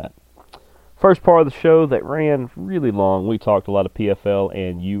told them that. First part of the show that ran really long, we talked a lot of PFL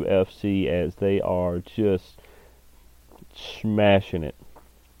and UFC as they are just smashing it.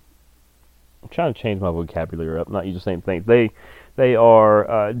 I'm trying to change my vocabulary up, not use the same thing. They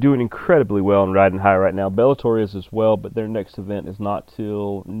are doing incredibly well and riding high right now. Bellator is as well, but their next event is not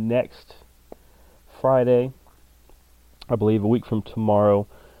till next Friday, I believe, a week from tomorrow.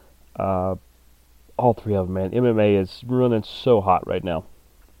 All three of them, man. MMA is running so hot right now.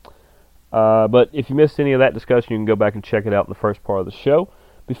 But if you missed any of that discussion, you can go back and check it out in the first part of the show.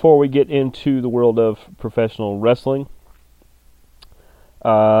 Before we get into the world of professional wrestling,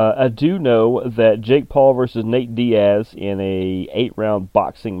 I do know that Jake Paul versus Nate Diaz in a 8-round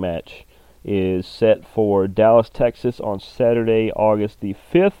boxing match is set for Dallas, Texas on Saturday, August the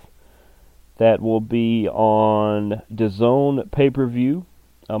 5th. That will be on DAZN pay-per-view,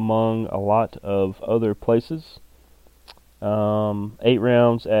 among a lot of other places. 8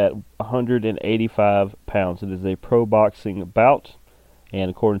 rounds at 185 pounds. It is a pro boxing bout,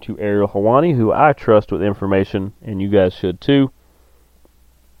 and according to Ariel Helwani, who I trust with information, and you guys should too,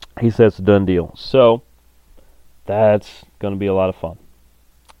 he says it's a done deal. So, that's going to be a lot of fun.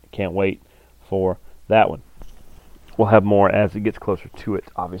 Can't wait for that one. We'll have more as it gets closer to it,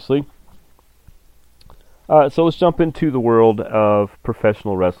 obviously. So let's jump into the world of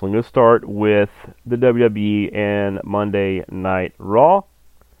professional wrestling. Let's start with the WWE and Monday Night Raw.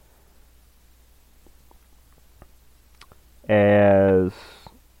 As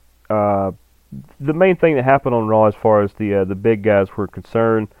the main thing that happened on Raw as far as the big guys were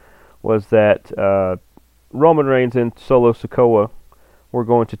concerned was that Roman Reigns and Solo Sikoa were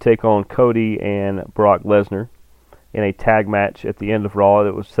going to take on Cody and Brock Lesnar in a tag match at the end of Raw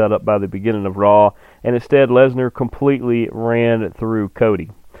that was set up by the beginning of Raw, and instead Lesnar completely ran through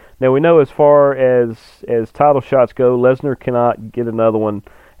Cody. Now we know as far as title shots go, Lesnar cannot get another one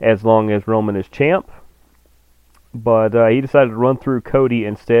as long as Roman is champ, but he decided to run through Cody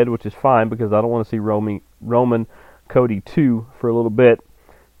instead, which is fine because I don't want to see Roman Cody 2 for a little bit.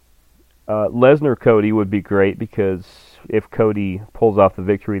 Lesnar Cody would be great because if Cody pulls off the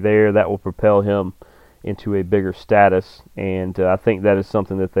victory there, that will propel him into a bigger status, and I think that is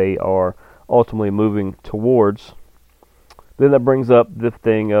something that they are ultimately moving towards. Then that brings up the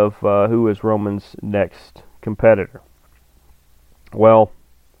thing of who is Roman's next competitor. Well,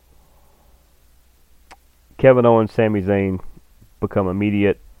 Kevin Owens, Sami Zayn become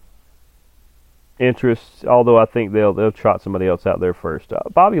immediate interests, although I think they'll trot somebody else out there first.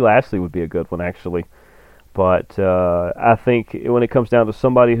 Bobby Lashley would be a good one, actually. But I think when it comes down to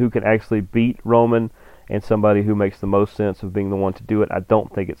somebody who can actually beat Roman and somebody who makes the most sense of being the one to do it, I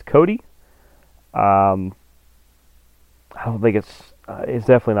don't think it's Cody. I don't think it's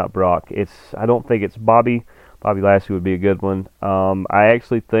definitely not Brock. I don't think it's Bobby. Bobby Lashley would be a good one. I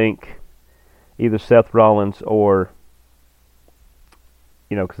actually think either Seth Rollins or,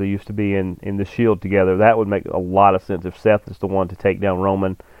 because they used to be in the Shield together, that would make a lot of sense if Seth is the one to take down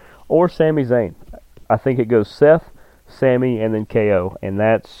Roman, or Sami Zayn. I think it goes Seth, Sami, and then KO, and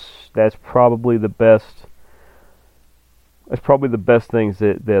that's probably the best. That's probably the best things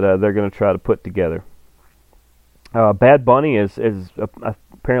that they're going to try to put together. Bad Bunny is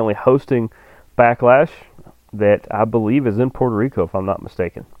apparently hosting Backlash, that I believe is in Puerto Rico, if I'm not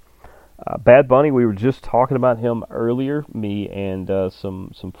mistaken. Bad Bunny, we were just talking about him earlier, me and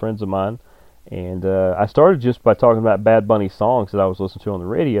some friends of mine, and I started just by talking about Bad Bunny songs that I was listening to on the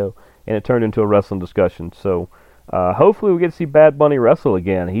radio, and it turned into a wrestling discussion. So hopefully we get to see Bad Bunny wrestle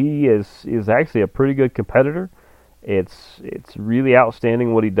again. He is actually a pretty good competitor. It's really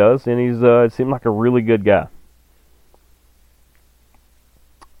outstanding what he does, and it seemed like a really good guy.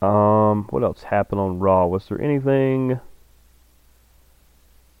 What else happened on Raw? Was there anything?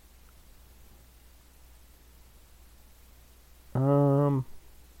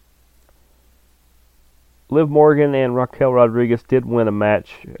 Liv Morgan and Raquel Rodriguez did win a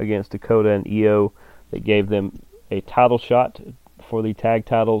match against Dakota and Io that gave them a title shot for the tag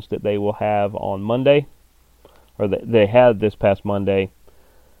titles that they will have on Monday, or that they had this past Monday.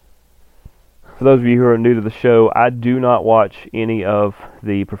 For those of you who are new to the show, I do not watch any of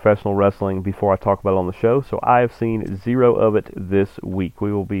the professional wrestling before I talk about it on the show, so I have seen zero of it this week.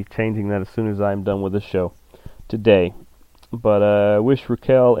 We will be changing that as soon as I'm done with the show today. But I wish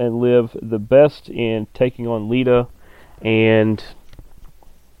Raquel and Liv the best in taking on Lita and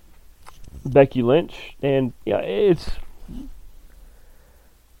Becky Lynch. And yeah, I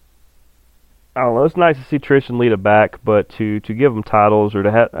don't know, it's nice to see Trish and Lita back, but to give them titles or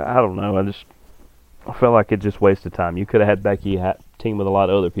to have, I don't know, I felt like it just wasted time. You could have had Becky team with a lot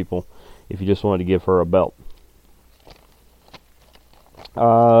of other people if you just wanted to give her a belt.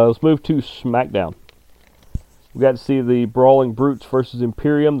 Let's move to SmackDown. We got to see the Brawling Brutes versus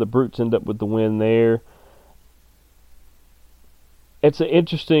Imperium. The Brutes end up with the win there. It's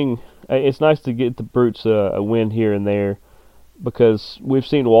nice to get the Brutes a win here and there, because we've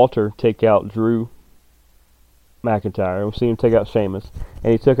seen Walter take out Drew McIntyre. We've seen him take out Sheamus,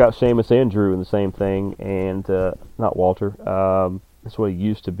 and he took out Sheamus and Drew in the same thing. And not Walter. That's what he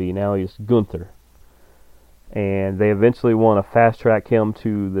used to be. Now he's Gunther. And they eventually want to fast track him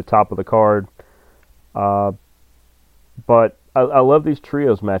to the top of the card. But I love these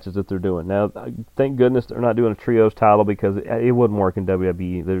trios matches that they're doing. Now, thank goodness they're not doing a trios title, because it wouldn't work in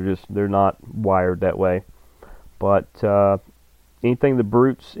WWE. They're not wired that way. But anything the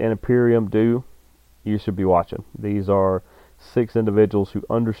Brutes and Imperium do, you should be watching. These are 6 individuals who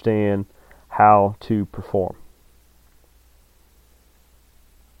understand how to perform.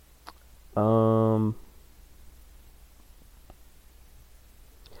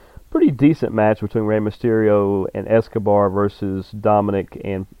 Pretty decent match between Rey Mysterio and Escobar versus Dominic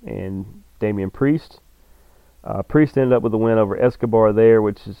and Damian Priest. Priest ended up with a win over Escobar there,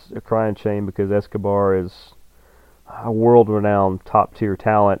 which is a crying shame, because Escobar is a world-renowned top-tier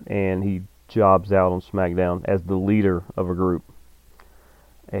talent, and he jobs out on SmackDown as the leader of a group.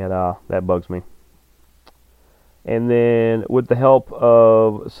 And that bugs me. And then, with the help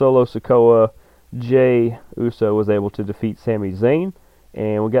of Solo Sikoa, Jey Uso was able to defeat Sami Zayn.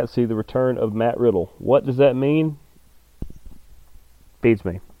 And we got to see the return of Matt Riddle. What does that mean? Beats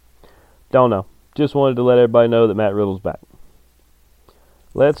me. Don't know. Just wanted to let everybody know that Matt Riddle's back.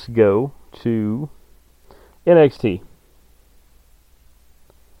 Let's go to NXT,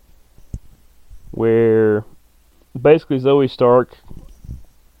 where basically Zoe Stark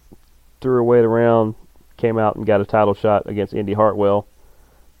threw her weight around, came out and got a title shot against Indy Hartwell,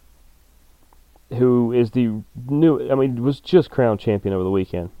 who is was just crowned champion over the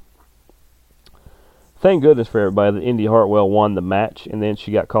weekend. Thank goodness for everybody that Indy Hartwell won the match, and then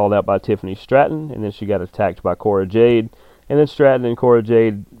she got called out by Tiffany Stratton, and then she got attacked by Cora Jade, and then Stratton and Cora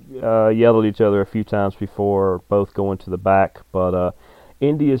Jade yelled at each other a few times before both going to the back. But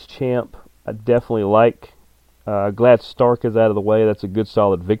Indy is champ. I definitely like. Glad Stark is out of the way. That's a good,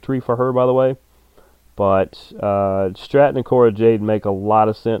 solid victory for her, by the way. But Stratton and Cora Jade make a lot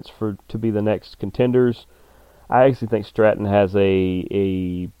of sense to be the next contenders. I actually think Stratton has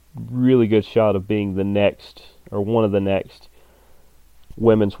a really good shot of being the next, or one of the next,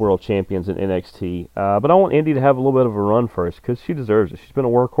 women's world champions in NXT. But I want Indy to have a little bit of a run first, because she deserves it. She's been a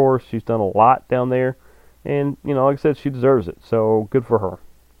workhorse. She's done a lot down there. And, like I said, she deserves it. So, good for her.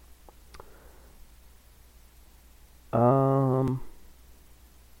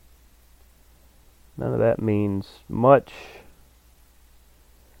 None of that means much.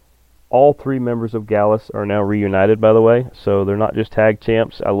 All 3 members of Gallus are now reunited, by the way, so they're not just tag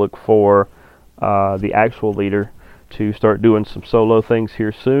champs. I look for the actual leader to start doing some solo things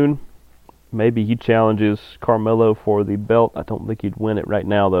here soon. Maybe he challenges Carmelo for the belt. I don't think he'd win it right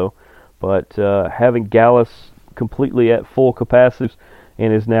now, though. But having Gallus completely at full capacity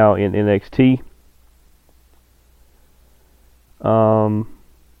and is now in NXT.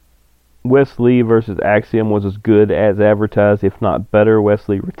 Wes Lee versus Axiom was as good as advertised, if not better. Wes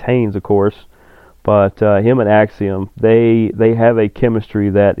Lee retains, of course, but him and Axiom, they have a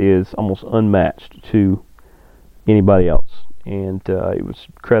chemistry that is almost unmatched to anybody else, and it was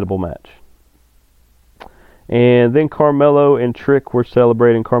a credible match. And then Carmelo and Trick were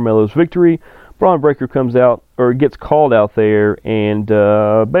celebrating Carmelo's victory. Braun Breaker comes out, or gets called out there, and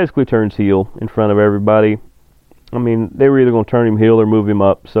basically turns heel in front of everybody. I mean, they were either going to turn him heel or move him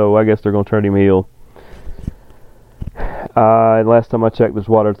up, so I guess they're going to turn him heel. And last time I checked, there's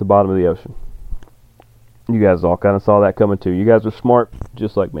water at the bottom of the ocean. You guys all kind of saw that coming too. You guys are smart,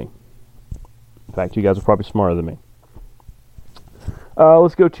 just like me. In fact, you guys are probably smarter than me.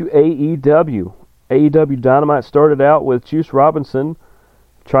 Let's go to AEW. AEW Dynamite started out with Juice Robinson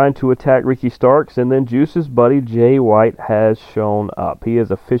trying to attack Ricky Starks, and then Juice's buddy Jay White has shown up. He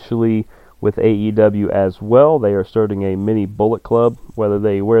is officially with AEW as well. They are starting a mini Bullet Club, whether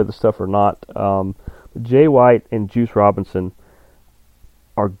they wear the stuff or not. Jay White and Juice Robinson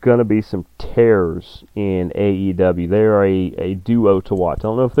are going to be some terrors in AEW. They are a duo to watch. I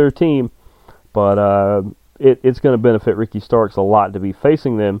don't know if they're a team, but it's going to benefit Ricky Starks a lot to be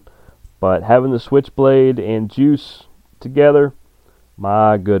facing them. But having the Switchblade and Juice together,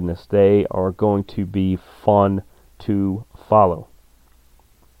 my goodness, they are going to be fun to follow.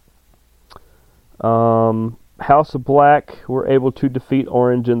 House of Black were able to defeat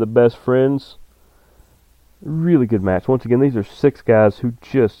Orange and the Best Friends. Really good match. Once again, these are 6 guys who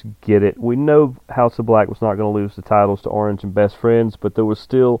just get it. We know House of Black was not going to lose the titles to Orange and Best Friends, but there was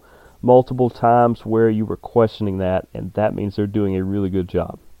still multiple times where you were questioning that, and that means they're doing a really good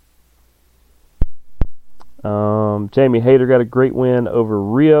job. Jamie Hayter got a great win over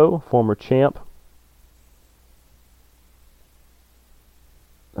Rio, former champ.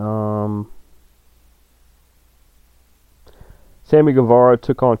 Sammy Guevara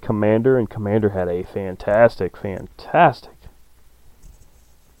took on Commander, and Commander had a fantastic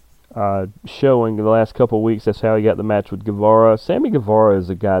showing in the last couple of weeks. That's how he got the match with Guevara. Sammy Guevara is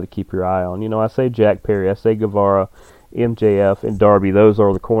a guy to keep your eye on. You know, I say Jack Perry, I say Guevara, MJF, and Darby. Those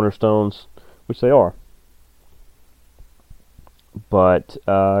are the cornerstones, which they are. But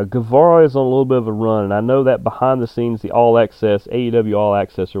Guevara is on a little bit of a run, and I know that behind the scenes, the All Access, AEW All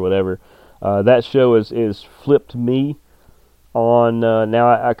Access or whatever, that show is flipped me on. Now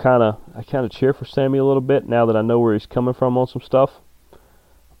I kind of cheer for Sammy a little bit now that I know where he's coming from on some stuff.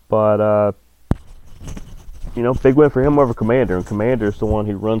 But big win for him over Commander, and Commander is the one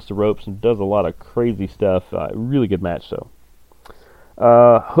who runs the ropes and does a lot of crazy stuff. Really good match though.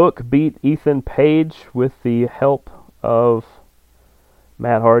 Hook beat Ethan Page with the help of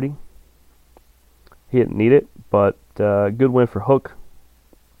Matt Hardy. He didn't need it, but good win for Hook.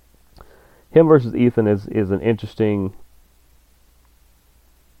 Him versus Ethan is an interesting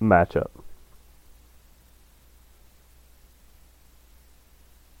matchup.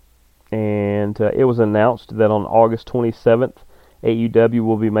 And it was announced that on August 27th, AEW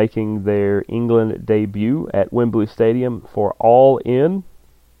will be making their England debut at Wembley Stadium for All In.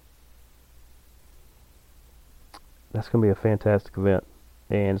 That's going to be a fantastic event.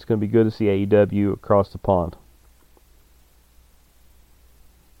 And it's going to be good to see AEW across the pond.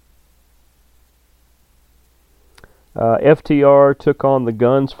 FTR took on the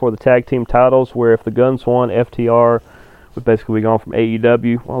Guns for the tag team titles, where if the Guns won, FTR would basically be gone from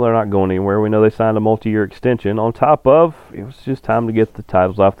AEW. Well, they're not going anywhere. We know they signed a multi-year extension. On top of, it was just time to get the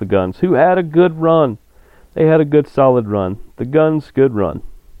titles off the Guns, who had a good run. They had a good, solid run. The Guns, good run.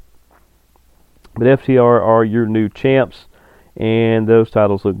 But FTR are your new champs, and those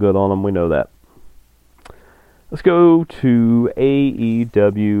titles look good on them. We know that. Let's go to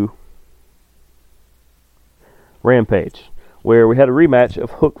AEW Rampage, where we had a rematch of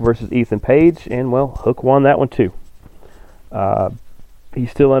Hook versus Ethan Page, and, well, Hook won that one too.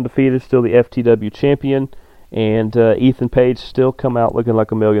 He's still undefeated, still the FTW champion, and Ethan Page still come out looking like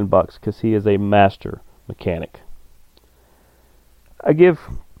 $1 million because he is a master mechanic. I give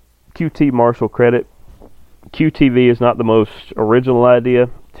QT Marshall credit. QTV is not the most original idea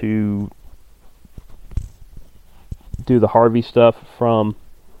to do the Harvey stuff from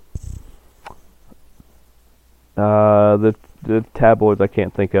the tabloids I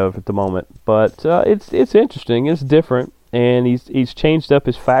can't think of at the moment, but it's interesting, it's different, and he's changed up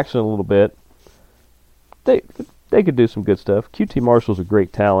his faction a little bit. They could do some good stuff. QT Marshall's a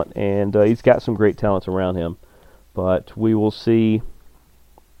great talent, and he's got some great talents around him, but we will see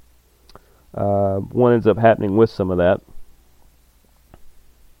what ends up happening with some of that.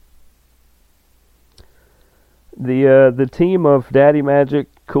 The team of Daddy Magic,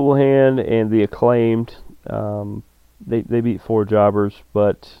 Cool Hand, and the Acclaimed, they beat 4 jobbers,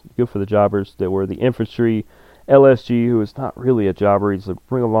 but good for the jobbers. They were the Infantry, LSG, who is not really a jobber, he's a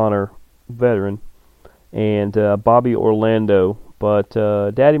Ring of Honor veteran, and Bobby Orlando. But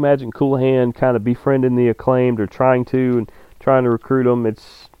Daddy Magic and Cool Hand kind of befriending the Acclaimed, or trying to recruit them.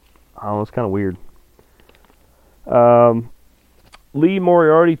 It's kind of weird. Lee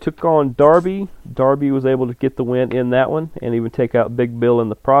Moriarty took on Darby. Darby was able to get the win in that one, and even take out Big Bill in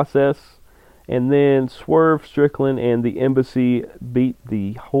the process. And then Swerve Strickland and the Embassy beat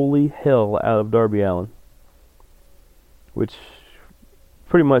the holy hell out of Darby Allin, which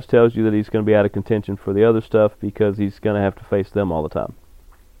pretty much tells you that he's going to be out of contention for the other stuff, because he's going to have to face them all the time.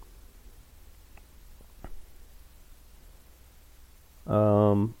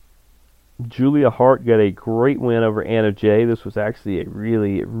 Julia Hart got a great win over Anna Jay. This was actually a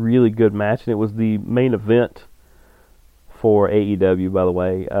really, really good match, and it was the main event for AEW, by the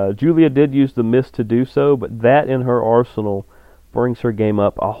way. Julia did use the mist to do so, but that in her arsenal brings her game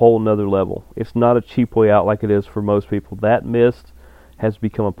up a whole nother level. It's not a cheap way out like it is for most people. That mist has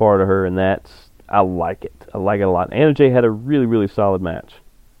become a part of her, and I like it. I like it a lot. Anna Jay had a really, really solid match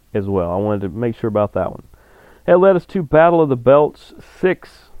as well. I wanted to make sure about that one. That led us to Battle of the Belts 6,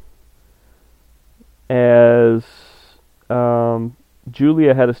 as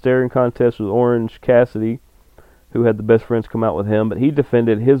Julia had a staring contest with Orange Cassidy, who had the Best Friends come out with him, but he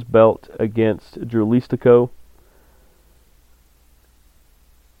defended his belt against Drew Listico.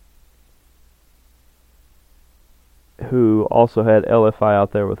 who also had LFI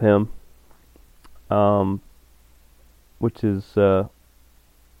out there with him, which is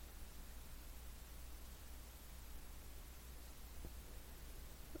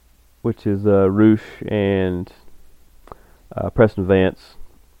Roosh and Preston Vance,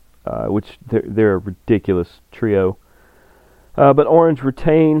 which they're a ridiculous trio. But Orange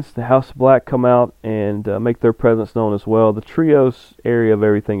retains. The House of Black come out and make their presence known as well. The trios area of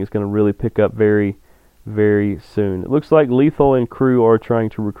everything is going to really pick up very, very soon. It looks like Lethal and crew are trying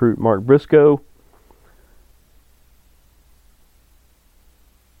to recruit Mark Briscoe.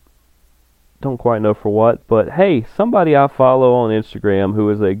 Don't quite know for what, but hey, somebody I follow on Instagram who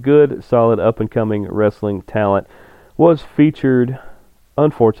is a good, solid, up-and-coming wrestling talent was featured,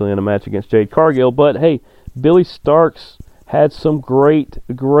 unfortunately, in a match against Jade Cargill. But hey, Billy Starks had some great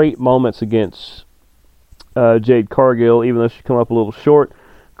moments against Jade Cargill, even though she come up a little short.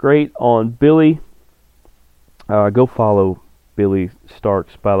 Great on Billy. Go follow Billy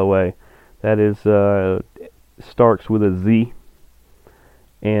Starks, by the way. That is Starks with a Z.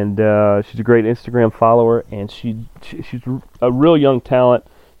 And she's a great Instagram follower, and she's a real young talent.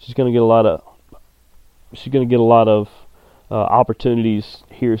 She's going to get a lot of opportunities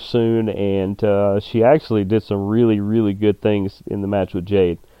here soon, and she actually did some really good things in the match with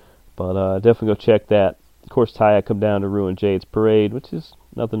Jade. But definitely go check that. Of course, Taya come down to ruin Jade's parade, which is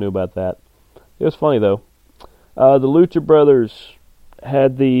nothing new about that. It was funny though. The Lucha Brothers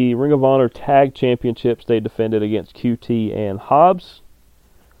had the Ring of Honor Tag Championships. They defended against QT and Hobbs.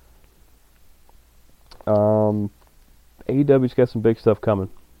 AEW's got some big stuff coming.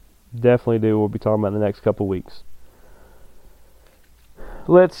 Definitely do. We'll be talking about in the next couple weeks.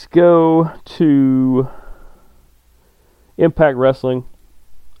 Let's go to Impact Wrestling.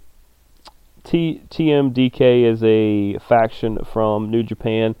 TMDK is a faction from New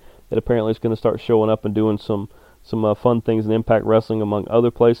Japan that apparently is going to start showing up and doing some fun things in Impact Wrestling, among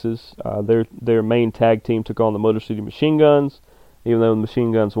other places. Their main tag team took on the Motor City Machine Guns. Even though the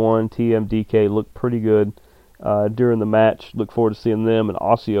Machine Guns won, TMDK looked pretty good during the match. Look forward to seeing them in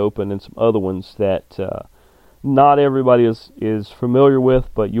Aussie Open and some other ones that not everybody is familiar with,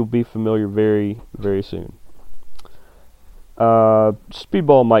 but you'll be familiar very, very soon.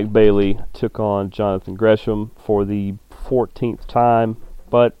 Speedball Mike Bailey took on Jonathan Gresham for the 14th time,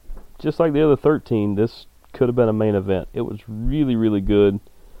 but just like the other 13, this could have been a main event. It was really good.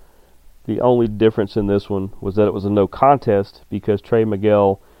 The only difference in this one was that it was a no contest because Trey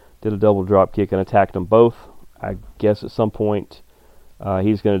Miguel did a double drop kick and attacked them both. I guess at some point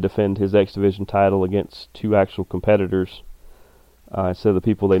he's going to defend his X Division title against two actual competitors instead of the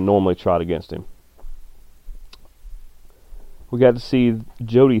people they normally trot against him. We got to see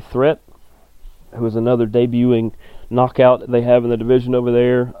Jody Threat, who is another debuting knockout they have in the division over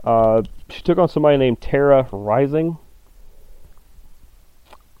there. She took on somebody named Tara Rising.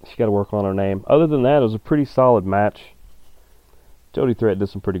 She got to work on her name. Other than that, it was a pretty solid match. Jody Threat did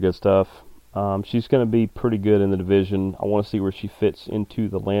some pretty good stuff. She's going to be pretty good in the division. I want to see where she fits into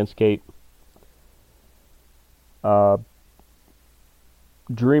the landscape.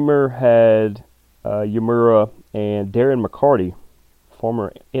 Dreamer had Yamura and Darren McCarty,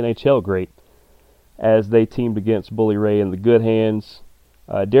 former NHL great, as they teamed against Bully Ray and the Good Hands.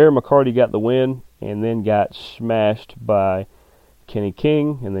 Darren McCarty got the win and then got smashed by Kenny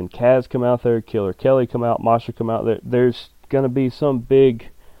King, and then Kaz come out there, Killer Kelly come out, Masha come out there. There's going to be some big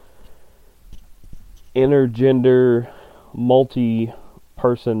intergender,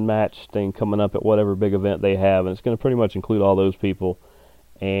 multi-person match thing coming up at whatever big event they have, and it's going to pretty much include all those people.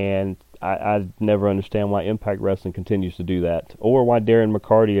 And I never understand why Impact Wrestling continues to do that, or why Darren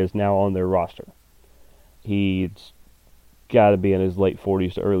McCarty is now on their roster. He's got to be in his late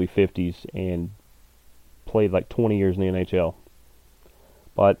 40s to early 50s and played like 20 years in the NHL.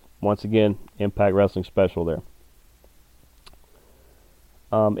 But once again, Impact Wrestling special there.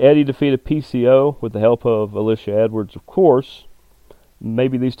 Eddie defeated PCO with the help of Alicia Edwards, of course.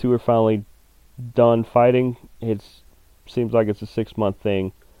 Maybe these two are finally done fighting. It seems like it's a 6-month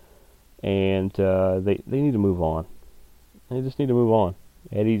thing, and they need to move on. They just need to move on.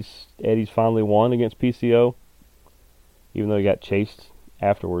 Eddie's finally won against PCO, even though he got chased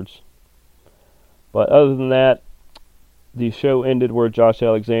afterwards. But other than that, the show ended where Josh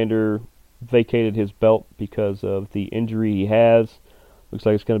Alexander vacated his belt because of the injury he has. Looks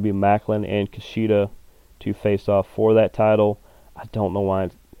like it's going to be Macklin and Kushida to face off for that title. I don't know why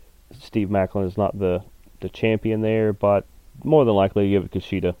Steve Macklin is not the champion there, but more than likely give it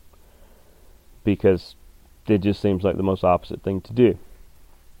Kushida because it just seems like the most opposite thing to do.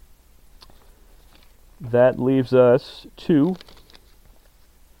 That leaves us to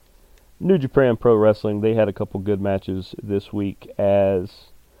New Japan Pro Wrestling, they had a couple good matches this week as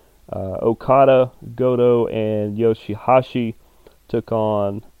Okada, Goto, and Yoshihashi took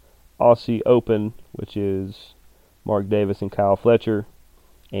on Aussie Open, which is Mark Davis and Kyle Fletcher,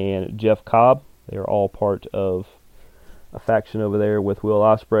 and Jeff Cobb. They are all part of a faction over there with Will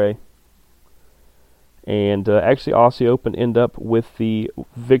Ospreay. And actually, Aussie Open end up with the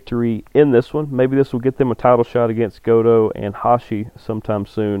victory in this one. Maybe this will get them a title shot against Goto and Hashi sometime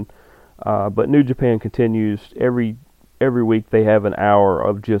soon. But New Japan continues. Every week they have an hour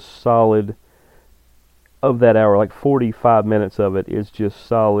of just solid, of that hour, like 45 minutes of it is just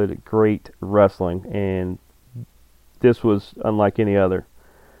solid, great wrestling. And this was unlike any other.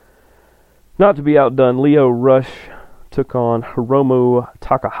 Not to be outdone, Lio Rush took on Hiromu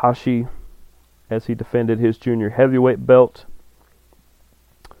Takahashi as he defended his junior heavyweight belt.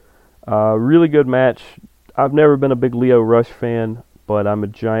 Really good match. I've never been a big Lio Rush fan, but I'm a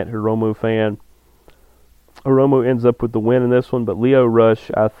giant Hiromu fan. Hiromu ends up with the win in this one, but Lio Rush,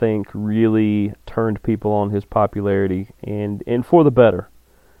 I think, really turned people on his popularity, and for the better.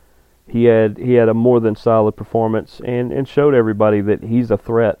 He had a more than solid performance and showed everybody that he's a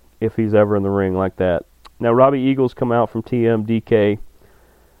threat if he's ever in the ring like that. Now, Robbie Eagles come out from TMDK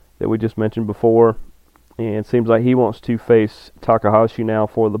that we just mentioned before, and it seems like he wants to face Takahashi now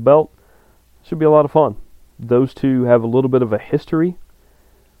for the belt. Should be a lot of fun. Those two have a little bit of a history,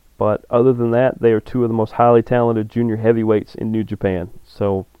 but other than that, they are two of the most highly talented junior heavyweights in New Japan.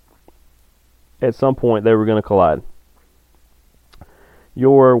 So at some point, they were going to collide.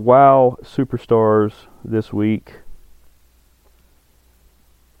 Your WoW superstars this week.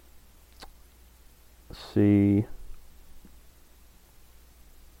 Let's see.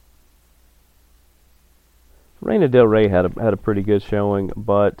 Reina Del Rey had a pretty good showing,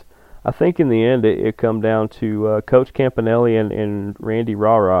 but I think in the end it come down to Coach Campanelli and Randy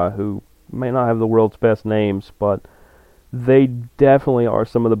Rara, who may not have the world's best names, but they definitely are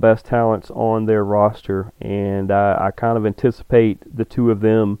some of the best talents on their roster, and I kind of anticipate the two of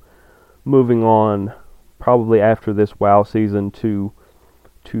them moving on probably after this WoW season to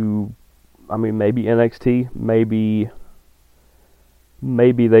maybe NXT, maybe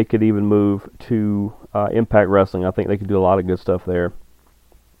they could even move to Impact Wrestling. I think they could do a lot of good stuff there.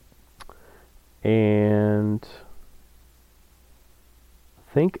 And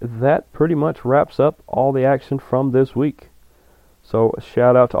I think that pretty much wraps up all the action from this week. So a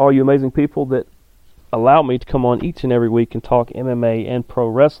shout out to all you amazing people that allow me to come on each and every week and talk MMA and pro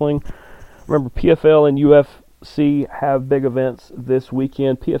wrestling. Remember, PFL and UFC have big events this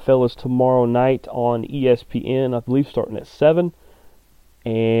weekend. PFL is tomorrow night on ESPN, I believe starting at 7.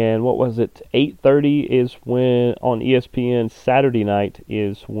 And 8:30 is when on ESPN. Saturday night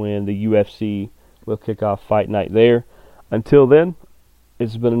is when the UFC will kick off Fight Night there. Until then,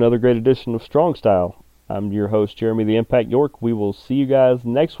 it's been another great edition of Strong Style. I'm your host, Jeremy the Impact York. We will see you guys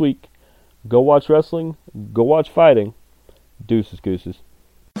next week. Go watch wrestling. Go watch fighting. Deuces, gooses.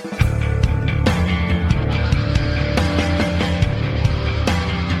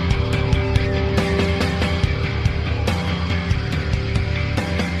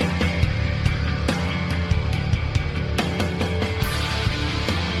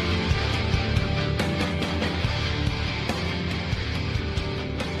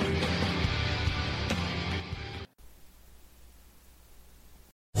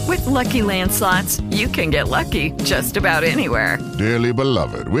 With Lucky Land Slots, you can get lucky just about anywhere. Dearly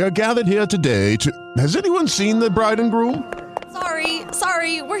beloved, we are gathered here today to... Has anyone seen the bride and groom?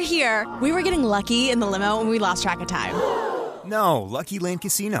 Sorry, we're here. We were getting lucky in the limo and we lost track of time. No, Lucky Land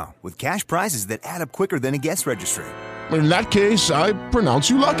Casino, with cash prizes that add up quicker than a guest registry. In that case, I pronounce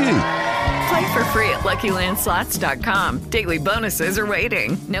you lucky. Play for free at LuckyLandSlots.com. Daily bonuses are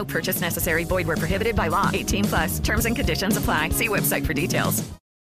waiting. No purchase necessary. Void where prohibited by law. 18+. Terms and conditions apply. See website for details.